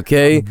tee,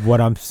 okay? What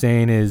I'm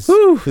saying is...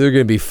 they're going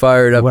to be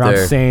fired up there. What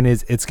I'm saying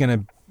is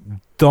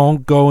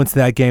don't go into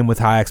that game with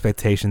high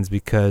expectations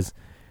because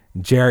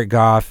Jared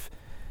Goff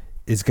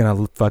is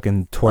gonna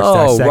fucking torch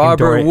that secondary.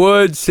 Robert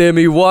Woods,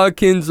 Sammy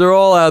Watkins, they're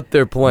all out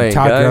there playing.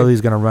 Todd guy.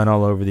 Gurley's gonna run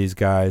all over these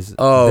guys.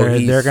 Oh,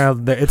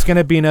 it's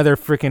gonna be another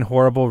freaking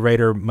horrible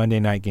Raider Monday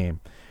night game.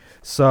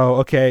 So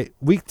okay,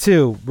 week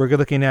 2, we're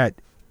looking at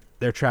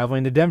they're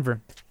traveling to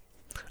Denver.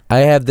 I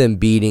have them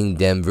beating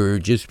Denver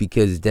just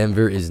because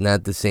Denver is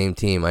not the same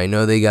team. I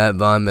know they got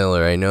Von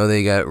Miller. I know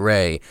they got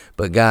Ray.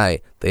 But,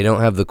 Guy, they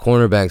don't have the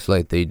cornerbacks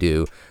like they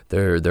do.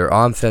 Their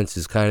offense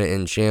is kind of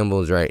in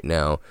shambles right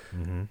now.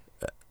 Mm-hmm.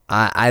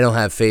 I don't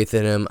have faith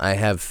in him. I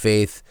have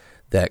faith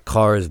that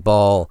Carr's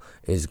ball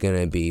is going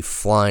to be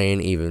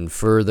flying even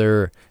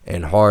further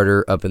and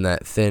harder up in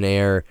that thin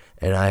air.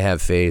 And I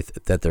have faith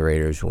that the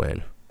Raiders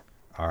win.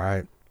 All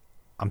right.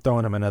 I'm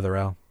throwing them another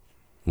L.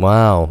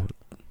 Wow.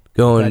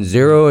 Going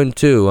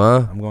 0-2,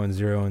 huh? I'm going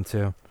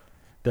 0-2.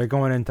 They're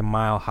going into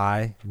Mile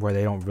High, where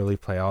they don't really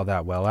play all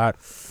that well at,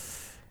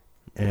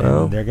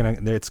 and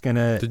it's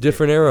a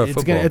different era of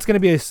football. It's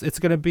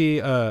gonna be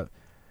a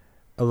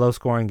low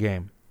scoring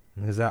game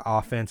because that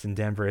offense in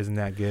Denver isn't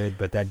that good,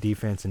 but that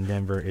defense in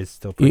Denver is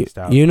still pretty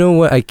stout. You know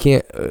what? I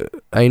can't.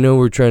 I know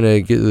we're trying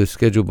to get the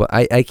schedule, but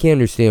I can't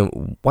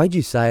understand why'd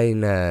you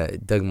sign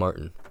Doug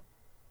Martin?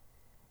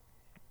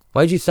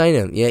 Why'd you sign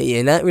him? Yeah,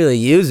 you're not really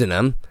using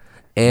him.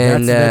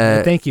 And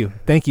thank you.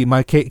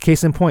 My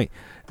case in point,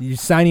 you're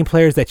signing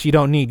players that you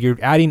don't need. You're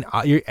adding.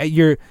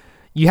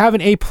 You have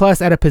an A+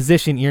 at a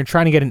position. You're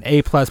trying to get an A++.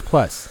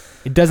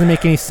 It doesn't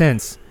make any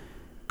sense.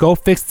 Go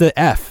fix the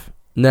F.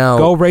 Now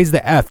go raise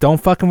the F.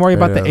 Don't fucking worry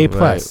about the A+.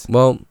 Right.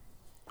 Well,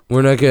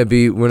 we're not gonna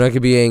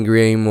be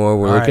angry anymore.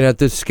 We're looking at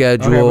the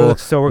schedule.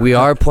 Okay, we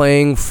are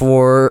playing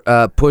for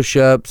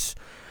push-ups,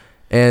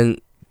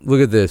 and look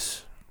at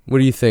this. What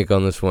do you think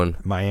on this one?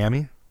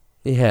 Miami.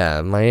 Yeah,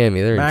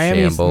 Miami. They're in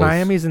shambles.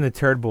 Miami's in the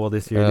Turd Bowl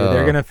this year. Dude.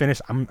 They're gonna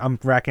finish. I'm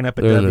racking up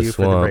a W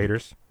for the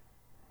Raiders.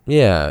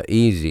 Yeah,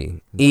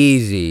 easy.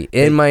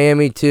 In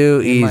Miami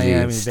too. Easy.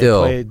 Miami,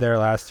 still, they played there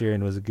last year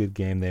and it was a good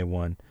game. They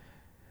won.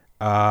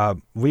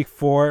 Week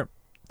 4,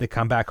 they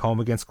come back home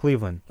against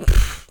Cleveland.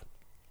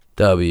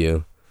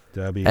 W.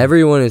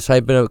 Everyone is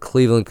hyping up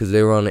Cleveland because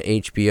they were on an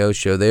HBO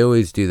show. They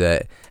always do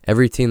that.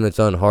 Every team that's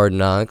on Hard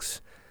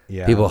Knocks.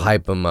 Yeah, people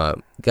hype them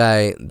up.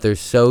 Guy, they're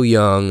so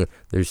young.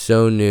 They're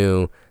so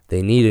new.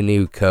 They need a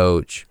new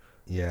coach.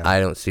 Yeah. I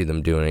don't see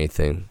them doing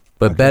anything.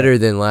 But better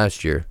than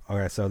last year.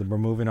 Okay, so we're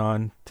moving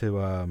on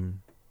to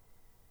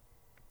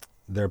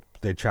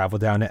they travel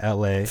down to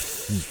L.A.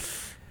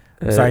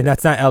 Sorry,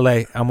 that's not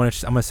L.A. I'm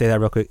gonna say that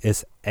real quick.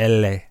 It's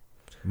L.A.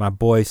 My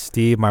boy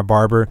Steve, my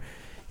barber,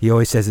 he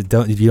always says it.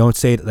 You don't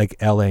say it like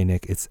L.A.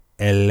 Nick. It's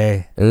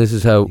L.A. And this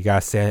is how you gotta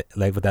say it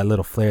like with that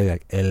little flair,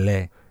 like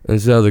L.A. And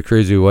this is how the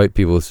crazy white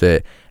people say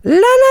it. La la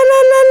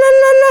la la la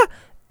la la.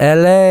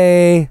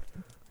 L.A.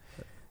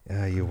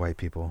 You white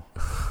people.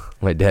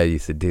 My dad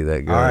used to do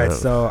that. All right,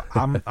 so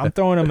I'm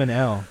throwing them an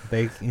L.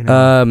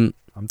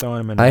 I'm throwing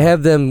them an L. I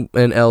have them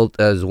an L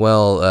as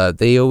well.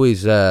 They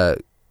always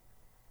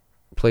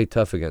play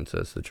tough against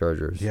us, the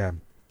Chargers. Yeah,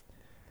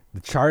 the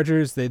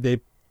Chargers.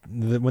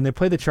 When they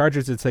play the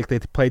Chargers, it's like they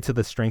play to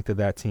the strength of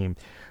that team.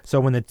 So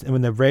when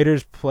the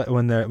Raiders play,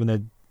 when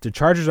the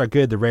Chargers are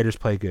good, the Raiders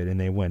play good and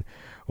they win.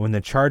 When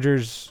the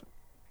Chargers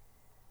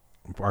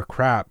are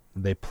crap,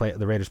 the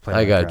Raiders play.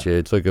 I got crap. you.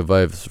 It's like a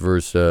vice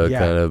versa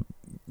kind of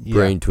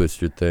brain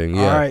twister thing.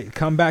 Yeah. All right,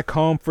 come back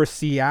home for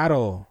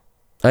Seattle.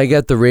 I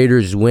got the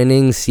Raiders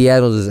winning.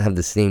 Seattle doesn't have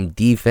the same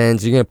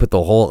defense. You're gonna put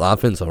the whole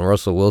offense on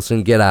Russell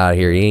Wilson. Get out of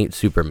here. He ain't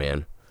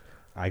Superman.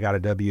 I got a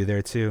W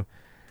there too.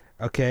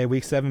 Okay,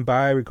 week 7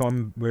 bye. We're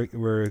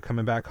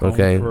coming back home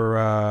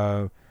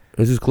for.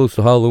 This is close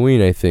to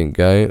Halloween, I think,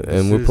 guy,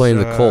 and we're playing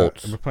the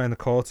Colts. We're playing the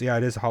Colts. Yeah,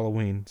 it is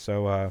Halloween.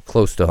 So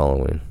close to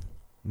Halloween.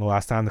 The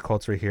last time the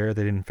Colts were here,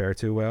 they didn't fare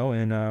too well,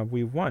 and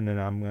we won.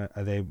 And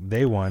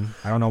they won.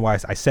 I don't know why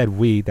I said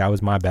we. That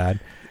was my bad.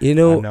 I'm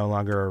no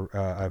longer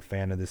a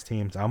fan of this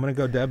team, so I'm gonna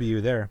go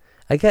W there.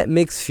 I got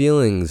mixed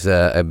feelings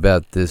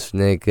about this,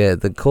 Nick.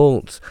 The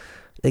Colts,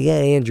 they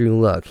got Andrew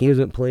Luck. He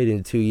hasn't played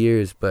in 2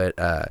 years, but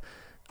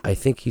I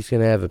think he's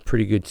gonna have a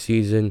pretty good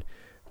season.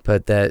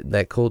 But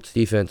that Colts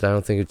defense, I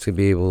don't think it's going to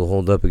be able to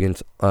hold up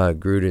against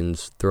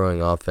Gruden's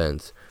throwing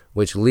offense,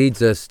 which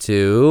leads us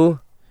to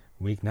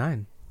Week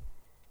 9.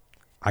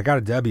 I got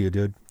a W,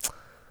 dude.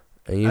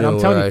 And you know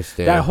where I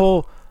stand.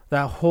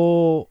 That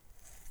whole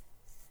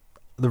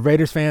the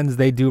Raiders fans,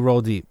 they do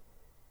roll deep.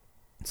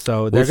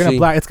 So they're going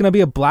to it's going to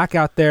be a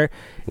blackout there.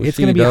 It's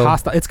going to be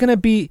hostile. It's going to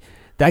be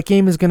that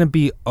game is going to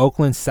be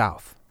Oakland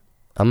South.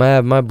 I'm going to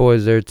have my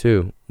boys there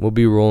too. We'll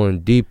be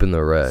rolling deep in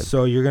the red.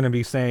 So you're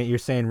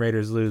saying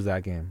Raiders lose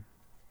that game?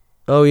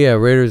 Oh yeah,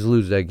 Raiders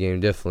lose that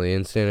game definitely.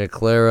 In Santa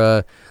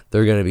Clara,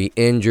 they're going to be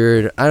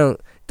injured. I don't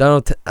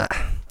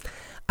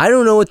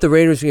know what the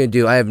Raiders are going to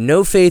do. I have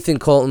no faith in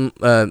Colton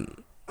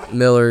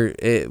Miller.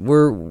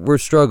 We're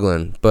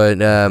struggling, but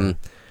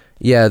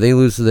yeah, they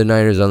lose to the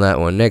Niners on that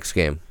one. Next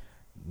game,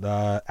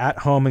 at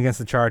home against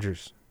the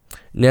Chargers.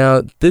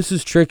 Now this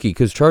is tricky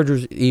because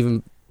Chargers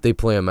they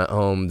play them at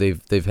home.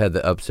 They've had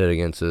the upset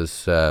against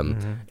us.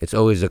 It's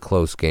always a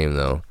close game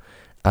though.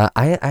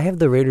 I have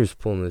the Raiders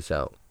pulling this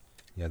out.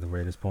 Yeah, the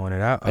Raiders pulling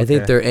it out. I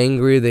think Okay. they're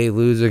angry. They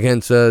lose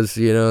against us.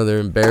 They're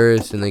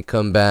embarrassed, and they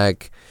come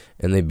back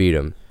and they beat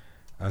them.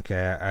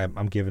 Okay,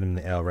 I'm giving them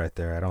the L right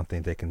there. I don't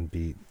think they can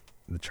beat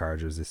the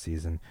Chargers this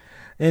season.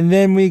 And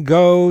then we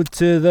go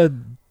to the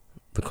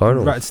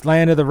Cardinals.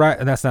 land of the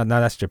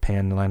that's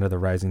Japan, the land of the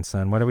rising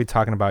sun. What are we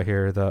talking about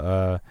here?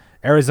 The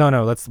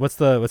Arizona. What's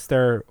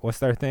their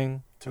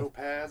thing?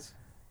 Topaz.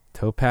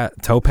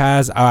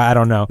 Topaz. I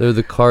don't know. They're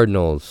the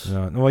Cardinals.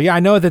 No. Well, yeah, I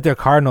know that they're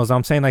Cardinals.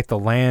 I'm saying like the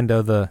land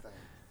of the.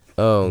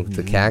 Oh,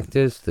 the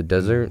cactus, the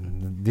desert,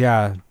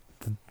 Yeah,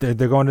 they're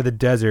going to the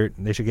desert.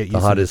 They should get used the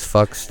to hottest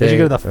fuck They state. should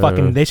go to the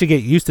fucking. They should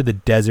get used to the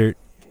desert.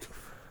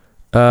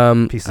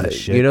 Piece of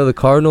shit. The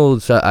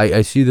Cardinals.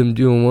 I see them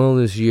doing well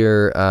this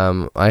year.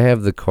 I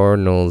have the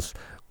Cardinals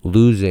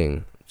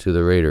losing to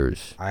the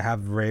Raiders. I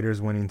have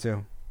Raiders winning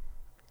too.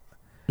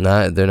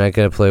 They're not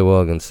gonna play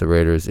well against the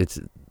Raiders.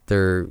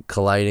 They're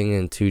colliding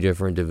in two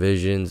different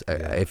divisions.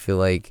 I feel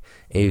like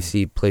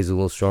AFC plays a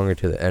little stronger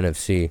to the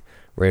NFC.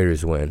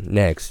 Raiders win.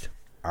 Next.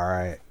 All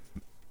right,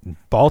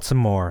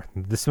 Baltimore.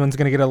 This one's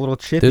gonna get a little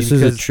chippy. This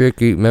is a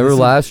tricky. Remember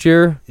last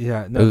year?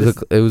 Yeah, no.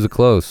 It was a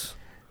close.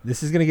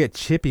 This is gonna get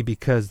chippy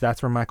because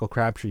that's where Michael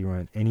Crabtree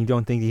went, and you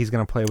don't think he's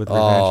gonna play with revenge.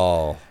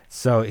 Oh,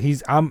 So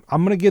I'm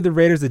gonna give the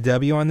Raiders a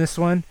W on this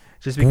one,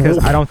 just because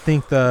I don't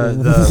think the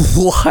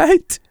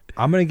what?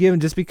 I'm gonna give him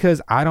just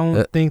because I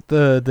don't think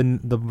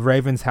the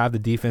Ravens have the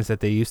defense that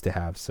they used to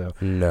have. So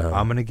No.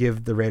 I'm gonna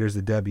give the Raiders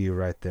a W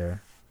right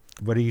there.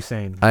 What are you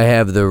saying? I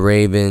have the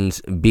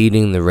Ravens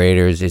beating the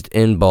Raiders. It's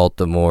in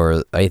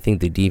Baltimore. I think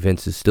the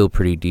defense is still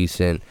pretty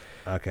decent.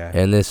 Okay.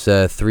 And this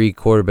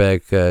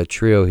 3-quarterback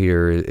trio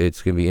here,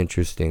 it's going to be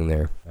interesting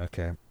there.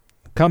 Okay.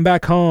 Come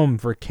back home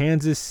for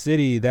Kansas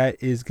City.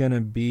 That's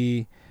gonna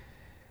be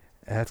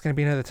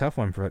another tough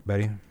one for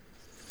buddy.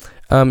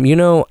 I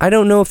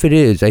don't know if it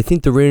is. I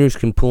think the Raiders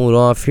can pull it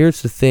off.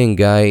 Here's the thing,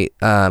 guy.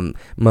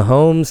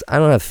 Mahomes, I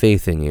don't have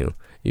faith in you.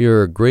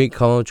 You're a great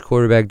college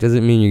quarterback.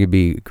 Doesn't mean you're going to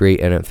be a great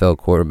NFL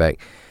quarterback.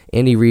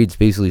 Andy Reid's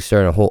basically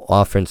starting a whole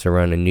offense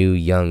around a new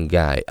young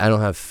guy. I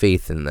don't have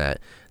faith in that.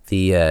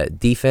 The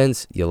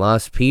defense, you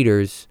lost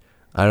Peters.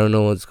 I don't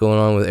know what's going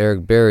on with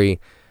Eric Berry.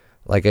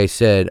 Like I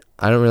said,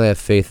 I don't really have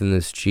faith in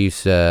this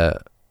Chiefs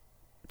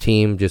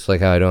team, just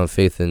like how I don't have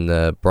faith in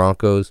the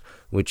Broncos,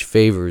 which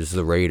favors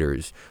the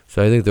Raiders.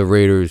 So I think the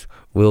Raiders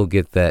will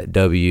get that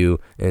W,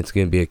 and it's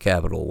going to be a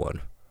capital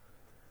one.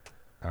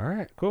 All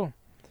right, cool.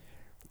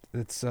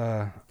 It's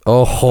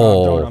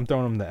Oh, I'm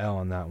throwing them the L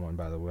on that one,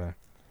 by the way.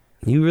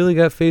 You really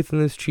got faith in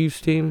this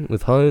Chiefs team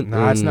with Hunt?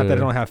 No, it's not that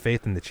I don't have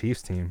faith in the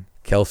Chiefs team.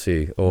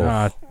 Kelsey. Oh,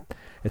 No,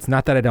 it's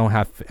not that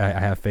I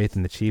have faith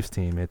in the Chiefs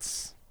team.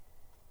 It's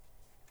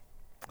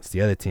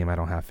the other team I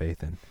don't have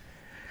faith in.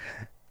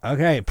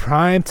 Okay,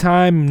 prime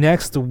time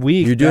next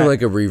week. you're doing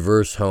like a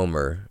reverse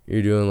homer.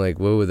 You're doing like,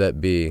 what would that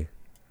be?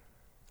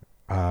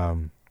 a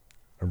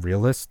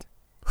realist.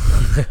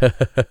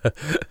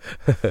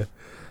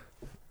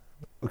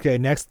 Okay,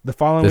 the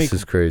following This week.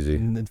 is crazy.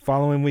 The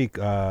following week,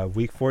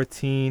 week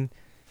 14,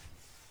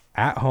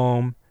 at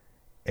home,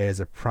 is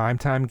a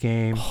primetime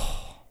game.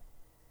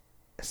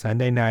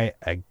 Sunday night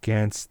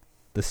against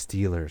the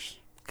Steelers.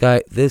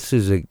 Guy, this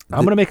is a...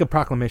 I'm gonna make a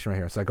proclamation right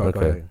here. So go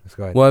ahead. Let's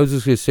go ahead. Well, I was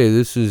just going to say,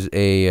 this is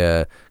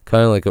a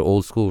kind of like an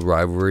old school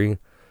rivalry.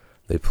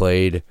 They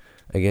played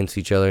against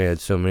each other. They had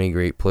so many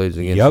great plays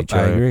against each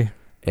other. I agree.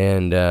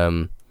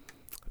 And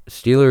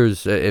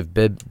Steelers, if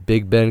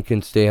Big Ben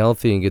can stay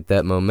healthy and get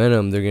that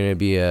momentum, they're going to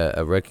be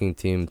a wrecking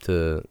team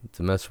to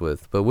mess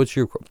with. But what's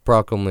your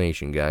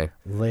proclamation, guy?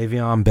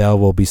 Le'Veon Bell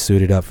will be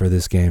suited up for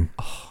this game.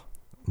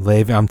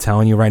 I'm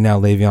telling you right now,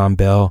 Le'Veon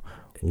Bell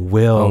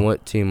will. On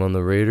what team? On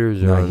the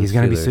Raiders? Or No, on he's the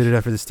going to be Steelers? suited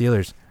up for the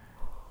Steelers.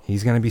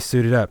 He's going to be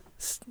suited up.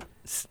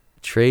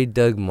 Trade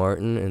Doug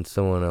Martin and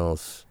someone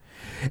else.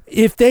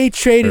 If they for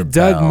traded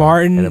Doug Bell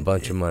Martin and a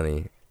bunch of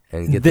money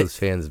and get those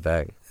fans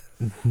back.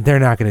 They're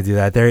not going to do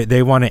that.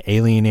 They want to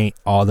alienate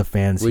all the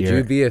fans Would here.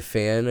 you be a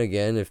fan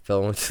again if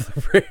Bell went to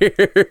the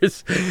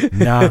Raiders?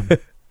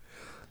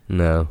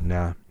 No.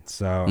 No.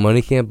 So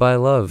Money can't buy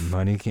love.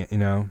 money can't,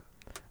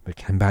 but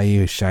can buy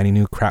you a shiny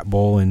new crap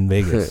bowl in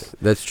Vegas.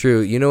 That's true.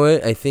 You know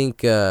what? I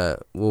think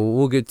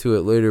we'll get to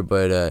it later,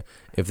 but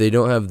if they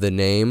don't have the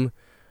name,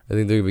 I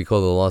think they're going to be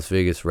called the Las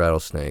Vegas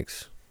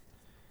Rattlesnakes.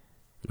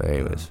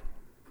 Anyways.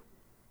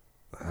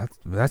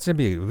 That should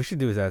be. We should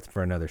do that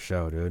for another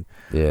show, dude.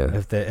 Yeah.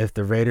 If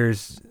the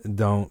Raiders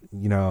don't,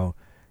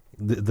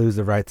 lose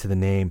the right to the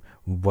name,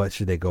 what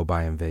should they go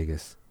by in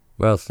Vegas?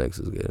 Rattlesnakes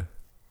is good.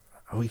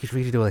 We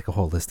should do like a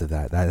whole list of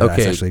that. That's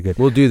Okay, actually good.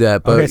 we'll do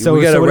that, but Okay, so-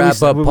 we got so to what do we wrap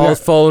say- up. we Paul's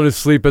got- falling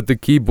asleep at the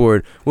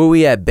keyboard. What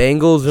we at,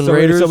 Bengals and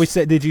Raiders? So we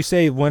said, did you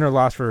say win or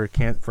loss for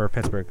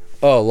Pittsburgh?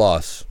 Oh,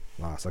 loss.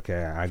 Loss.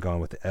 Okay, I going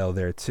with the L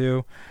there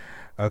too.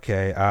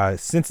 Okay,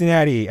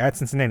 Cincinnati.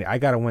 I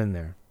got to win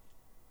there.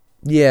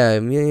 Yeah,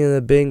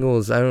 the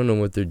Bengals, I don't know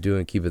what they're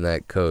doing keeping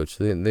that coach.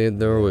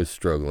 They're always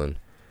struggling.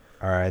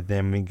 All right,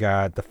 then we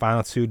got the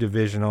final two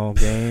divisional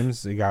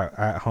games. We got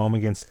at home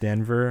against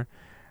Denver.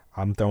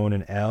 I'm throwing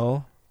an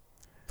L.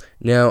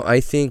 Now, I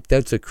think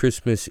that's a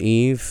Christmas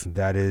Eve.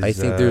 That is. I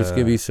think there's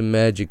going to be some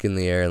magic in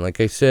the air. And like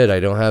I said, I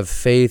don't have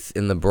faith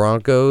in the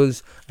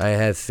Broncos. I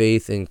have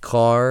faith in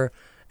Carr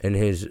and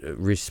his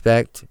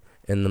respect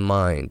and the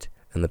mind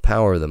and the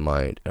power of the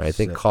mind. And I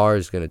think Carr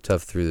is going to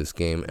tough through this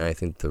game, and I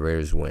think the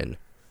Raiders win.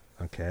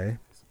 Okay.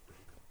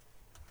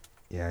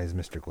 Yeah, he's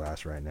Mr.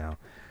 Glass right now.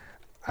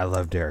 I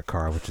love Derek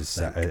Carr, which is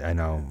I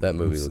know that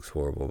movie looks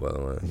horrible, by the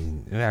way.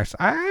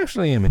 I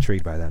actually am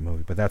intrigued by that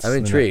movie, but that's I'm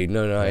intrigued.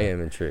 No, I am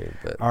intrigued.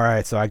 But all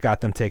right, so I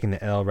got them taking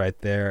the L right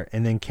there,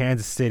 and then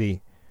Kansas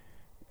City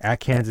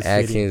at Kansas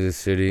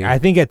City. I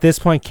think at this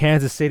point,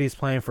 Kansas City is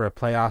playing for a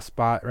playoff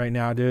spot right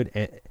now, dude.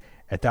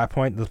 At that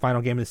point, the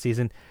final game of the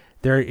season,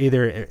 they're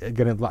either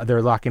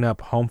they're locking up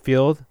home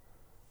field,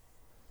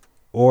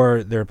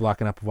 or they're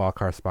blocking up a wild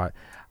card spot.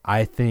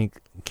 I think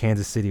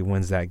Kansas City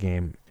wins that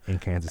game. In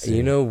Kansas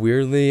City.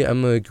 Weirdly,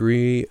 I'm going to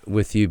agree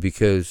with you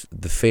because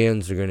the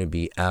fans are going to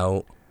be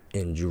out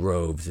in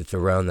droves. It's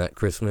around that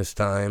Christmas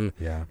time.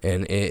 Yeah.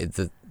 And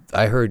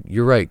I heard,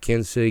 you're right,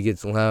 Kansas City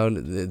gets loud.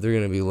 They're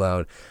going to be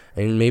loud.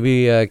 And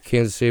maybe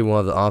Kansas City will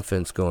have the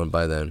offense going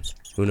by then.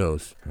 Who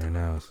knows? Who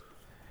knows?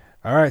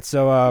 All right,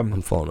 so...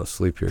 I'm falling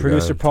asleep here,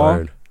 Producer Paul,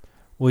 tired.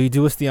 Will you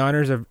do us the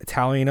honors of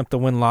tallying up the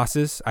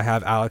win-losses? I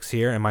have Alex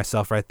here and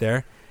myself right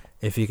there.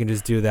 If you can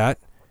just do that.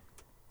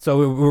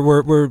 So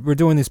we're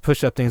doing these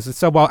push-up things.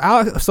 So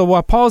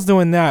while Paul's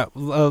doing that,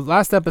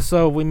 last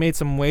episode we made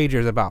some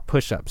wagers about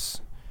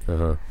push-ups.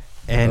 Uh-huh.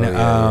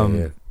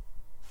 And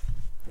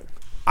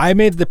I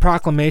made the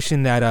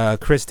proclamation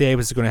that Chris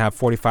Davis is going to have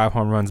 45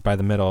 home runs by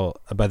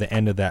the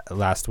end of that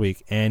last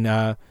week,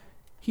 and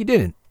he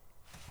didn't.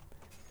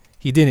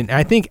 He didn't.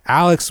 I think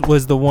Alex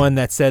was the one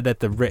that said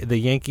that the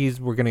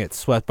Yankees were going to get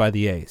swept by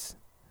the A's.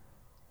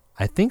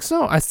 I think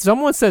so.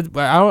 Someone said,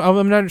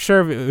 I'm not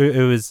sure if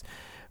it was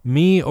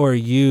me or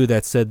you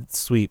that said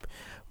sweep,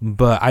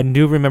 but I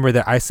do remember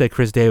that I said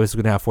Chris Davis was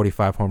going to have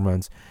 45 home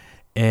runs,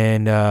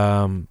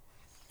 and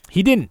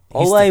he didn't.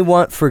 All I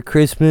want for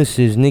Christmas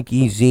is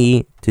Nicky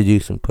Z to do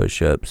some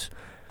push-ups.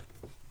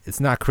 It's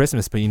not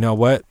Christmas, but you know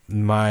what?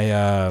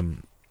 I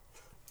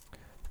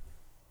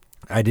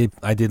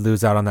did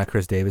lose out on that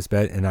Chris Davis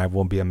bet, and I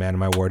will be a man of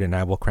my word, and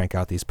I will crank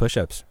out these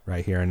push-ups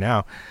right here and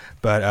now.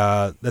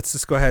 But let's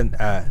just go ahead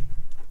and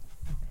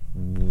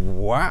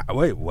wow,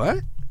 wait, what?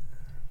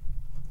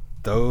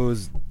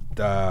 Those,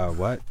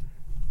 what?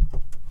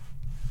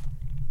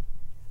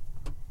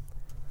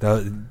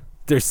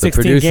 There's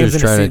 16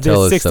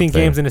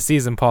 games in a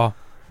season, Paul.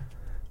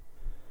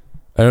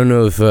 I don't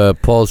know if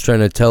Paul's trying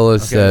to tell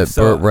us that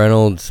Burt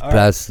Reynolds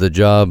passed the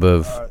job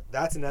of...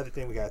 that's another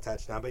thing we got to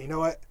touch on. But you know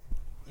what?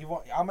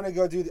 I'm going to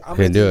go do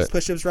these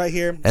push-ups right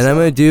here. And I'm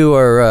going to do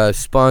our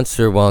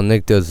sponsor while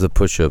Nick does the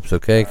push-ups,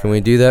 okay? Can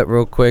we do that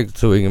real quick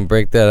so we can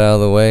break that out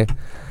of the way?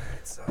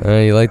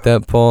 You like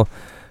that, Paul?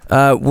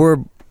 We're...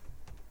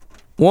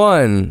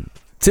 1,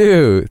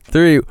 2,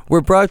 3.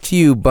 We're brought to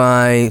you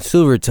by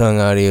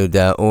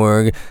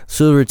SilverTongueAudio.org.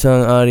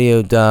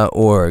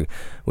 SilverTongueAudio.org.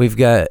 We've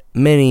got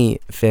many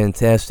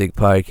fantastic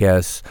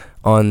podcasts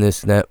on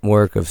this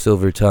network of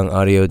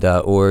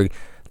SilverTongueAudio.org.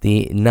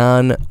 The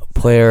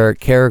Non-Player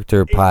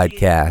Character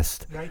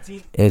Podcast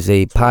is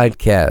a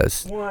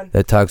podcast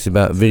that talks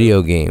about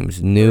video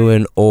games, new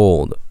and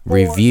old,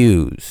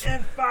 reviews.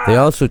 They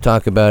also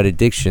talk about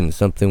addiction,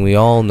 something we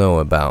all know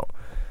about.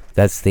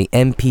 That's the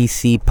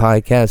NPC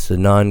podcast, the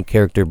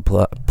non-character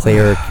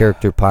player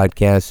character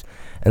podcast,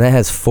 and that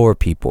has 4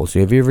 people. So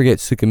if you ever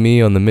get sick of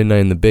me on the Midnight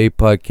in the Bay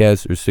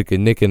podcast or sick of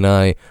Nick and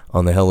I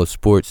on the Hell of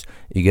Sports,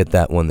 you get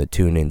that one to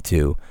tune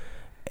into,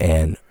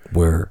 and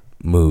we're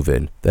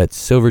moving. That's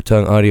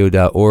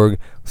SilverTongueAudio.org,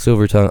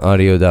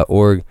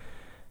 SilverTongueAudio.org.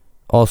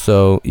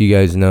 Also, you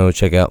guys know,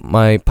 check out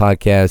my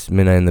podcast,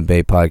 Midnight in the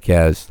Bay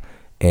podcast,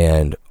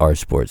 and our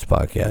sports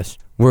podcast.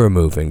 We're a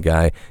moving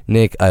guy.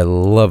 Nick, I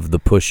love the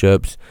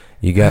push-ups.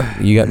 You got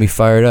me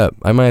fired up.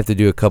 I might have to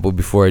do a couple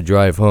before I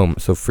drive home. I'm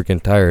so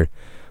freaking tired.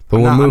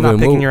 But we're moving. I'm not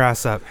picking your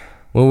ass up.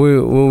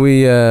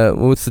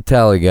 What's the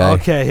tally, guy?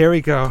 Okay, here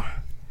we go.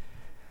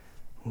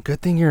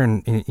 Good thing you're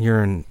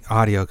in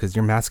audio because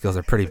your math skills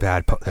are pretty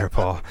bad there,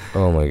 Paul.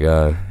 Oh my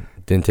God,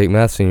 didn't take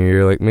math senior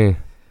year like me.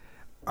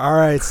 All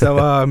right,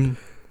 so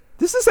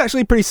this is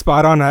actually pretty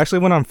spot on. I actually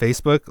went on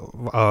Facebook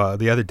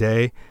the other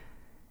day.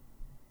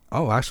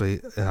 Oh,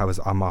 actually,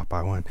 I'm off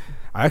by 1.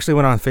 I actually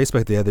went on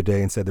Facebook the other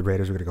day and said the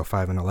Raiders were going to go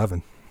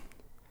 5-11.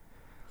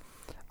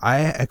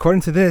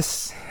 According to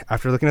this,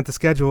 after looking at the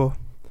schedule,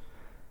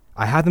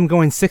 I had them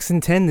going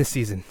 6-10 this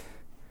season.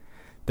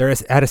 They're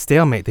at a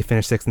stalemate. They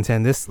finished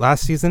 6-10 this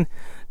last season.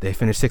 They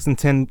finished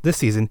 6-10 this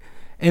season,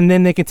 and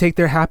then they can take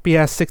their happy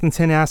ass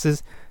 6-10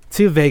 asses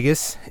to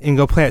Vegas and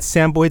go play at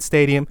Sam Boyd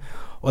Stadium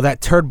while that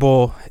turd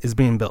bowl is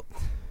being built.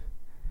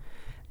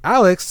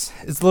 Alex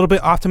is a little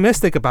bit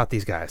optimistic about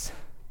these guys.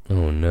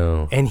 Oh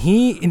no! And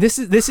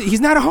he's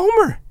not a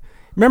homer.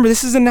 Remember,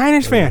 this is a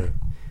Niners fan.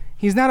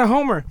 He's not a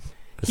homer.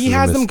 He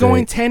has them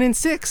going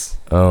 10-6.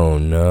 Oh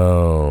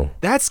no!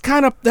 That's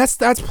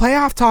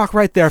playoff talk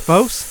right there,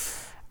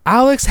 folks.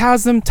 Alex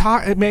has them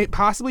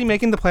possibly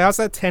making the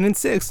playoffs at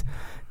 10-6.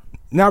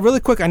 Now, really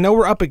quick, I know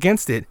we're up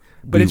against it,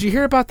 but did you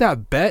hear about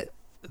that bet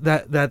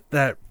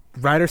that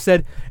writer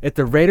said if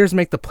the Raiders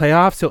make the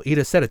playoffs, he'll eat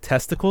a set of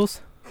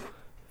testicles?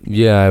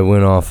 Yeah, I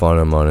went off on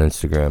him on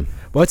Instagram.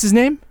 What's his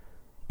name?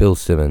 Bill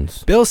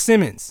Simmons. Bill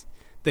Simmons.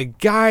 The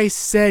guy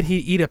said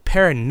he'd eat a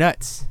pair of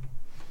nuts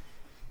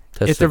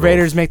if the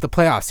Raiders make the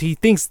playoffs. He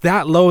thinks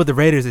that low of the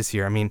Raiders this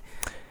year. I'm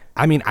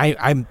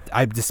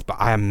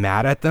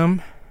mad at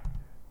them.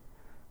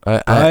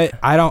 I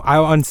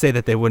wouldn't say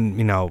that they wouldn't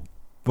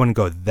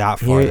go that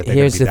far.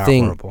 Here's the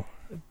thing. Horrible.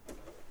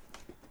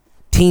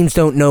 Teams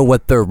don't know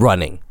what they're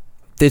running.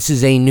 This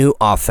is a new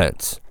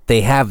offense.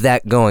 They have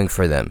that going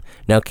for them.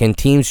 Now, can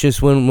teams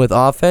just win with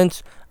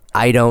offense?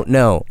 I don't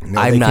know.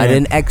 No, I'm not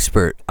can't. an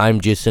expert. I'm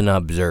just an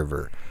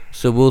observer.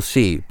 So we'll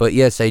see. But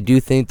yes, I do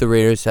think the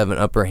Raiders have an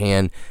upper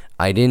hand.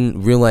 I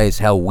didn't realize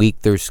how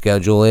weak their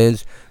schedule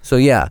is. So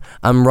yeah,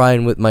 I'm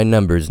riding with my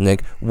numbers,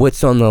 Nick.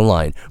 What's on the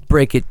line?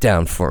 Break it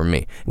down for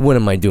me. What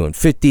am I doing?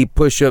 50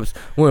 push-ups?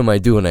 What am I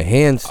doing? A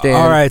handstand?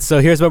 All right,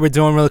 so here's what we're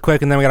doing really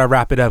quick, and then we got to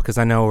wrap it up because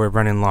I know we're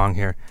running long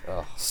here.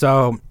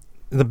 So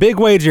the big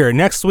wager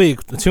next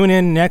week. Tune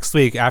in next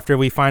week after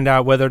we find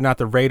out whether or not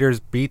the Raiders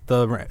beat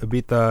the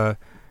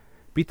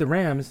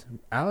Rams.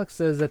 Alex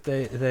says that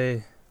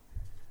they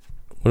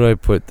What do I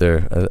put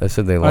there? I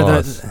said they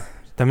lost.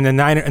 The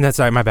Niners, and that's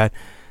sorry, my bad.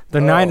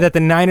 That the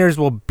Niners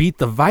will beat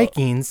the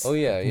Vikings. Oh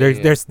yeah.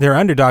 They're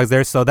underdogs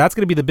there, so that's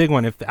going to be the big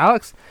one. If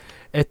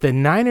the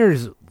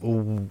Niners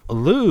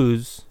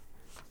lose,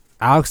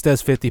 Alex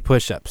does 50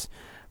 push-ups.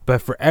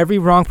 But for every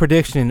wrong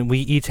prediction, we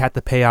each have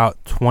to pay out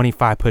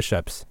 25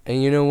 push-ups.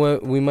 And you know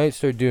what? We might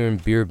start doing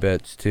beer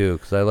bets too,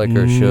 because I like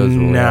our shows.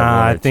 When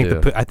I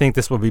think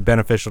this will be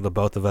beneficial to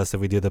both of us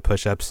if we do the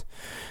push-ups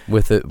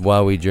with it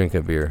while we drink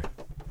a beer.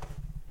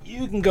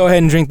 You can go ahead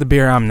and drink the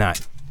beer. I'm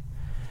not.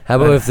 How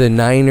about if the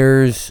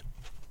Niners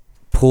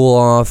pull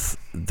off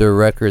the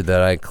record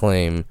that I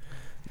claim,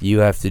 you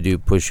have to do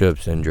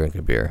push-ups and drink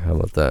a beer? How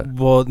about that?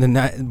 Well,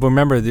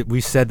 remember that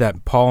we said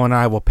that Paul and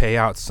I will pay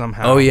out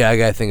somehow. Oh, yeah, I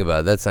got to think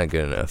about it. That's not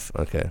good enough.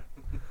 Okay.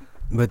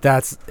 But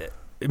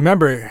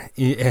remember,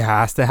 it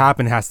has to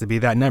happen. It has to be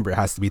that number. It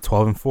has to be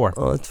 12-4.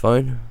 Oh, that's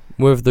fine.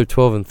 What if they're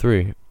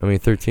 13-3?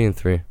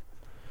 13-3.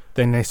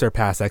 Then they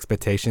surpass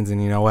expectations,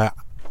 and you know what?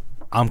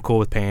 I'm cool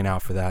with paying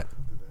out for that.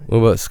 What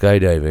about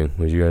skydiving?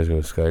 Would you guys go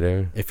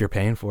skydiving? If you're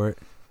paying for it.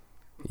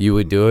 You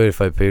would do it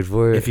if I paid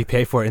for it? If you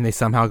pay for it and they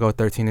somehow go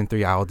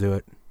 13-3, I'll do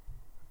it.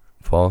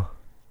 Paul?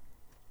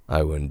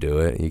 I wouldn't do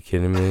it. You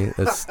kidding me?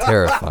 That's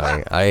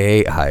terrifying. I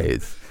hate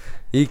heights.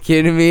 You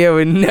kidding me? I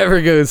would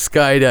never go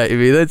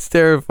skydiving. That's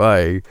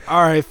terrifying.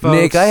 All right, folks.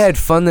 Nick, I had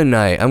fun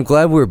tonight. I'm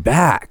glad we're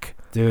back.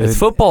 Dude, it's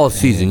football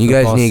season. You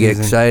guys need to get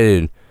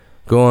excited.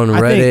 Go on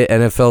Reddit,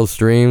 NFL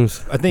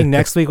streams. I think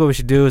next week what we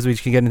should do is we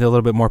should get into a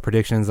little bit more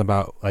predictions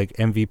about like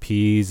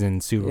MVPs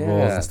and Super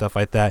Bowls and stuff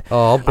like that.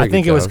 Oh, I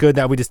think it was good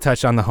that we just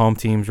touched on the home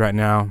teams right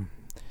now.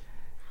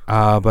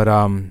 But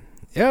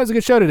it was a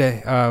good show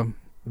today.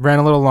 Ran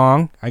a little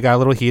long. I got a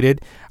little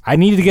heated. I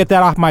needed to get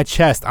that off my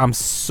chest. I'm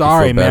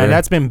sorry, man.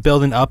 That's been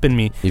building up in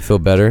me. You feel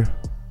better?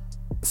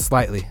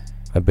 Slightly.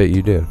 I bet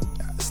you do.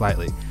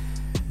 Slightly.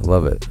 I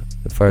love it.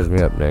 It fires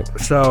me up, Nick.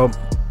 So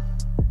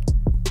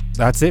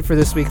that's it for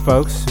this week,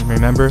 folks. And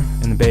remember,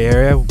 in the Bay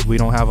Area, we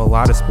don't have a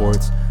lot of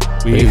sports.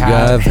 We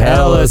have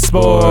hella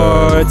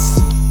sports.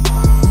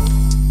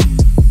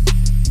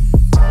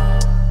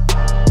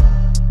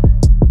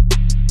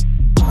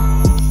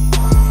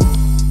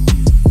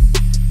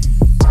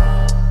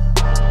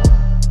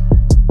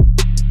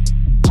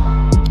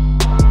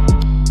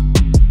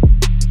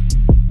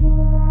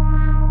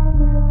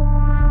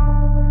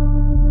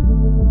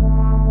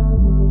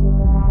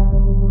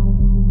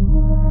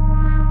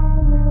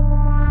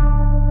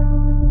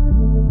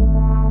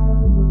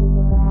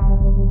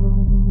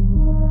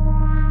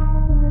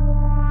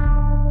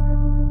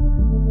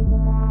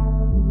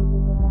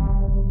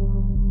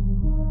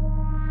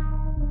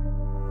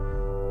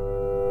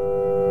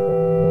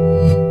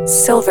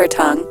 Silver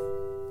Tongue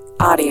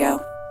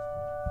Audio.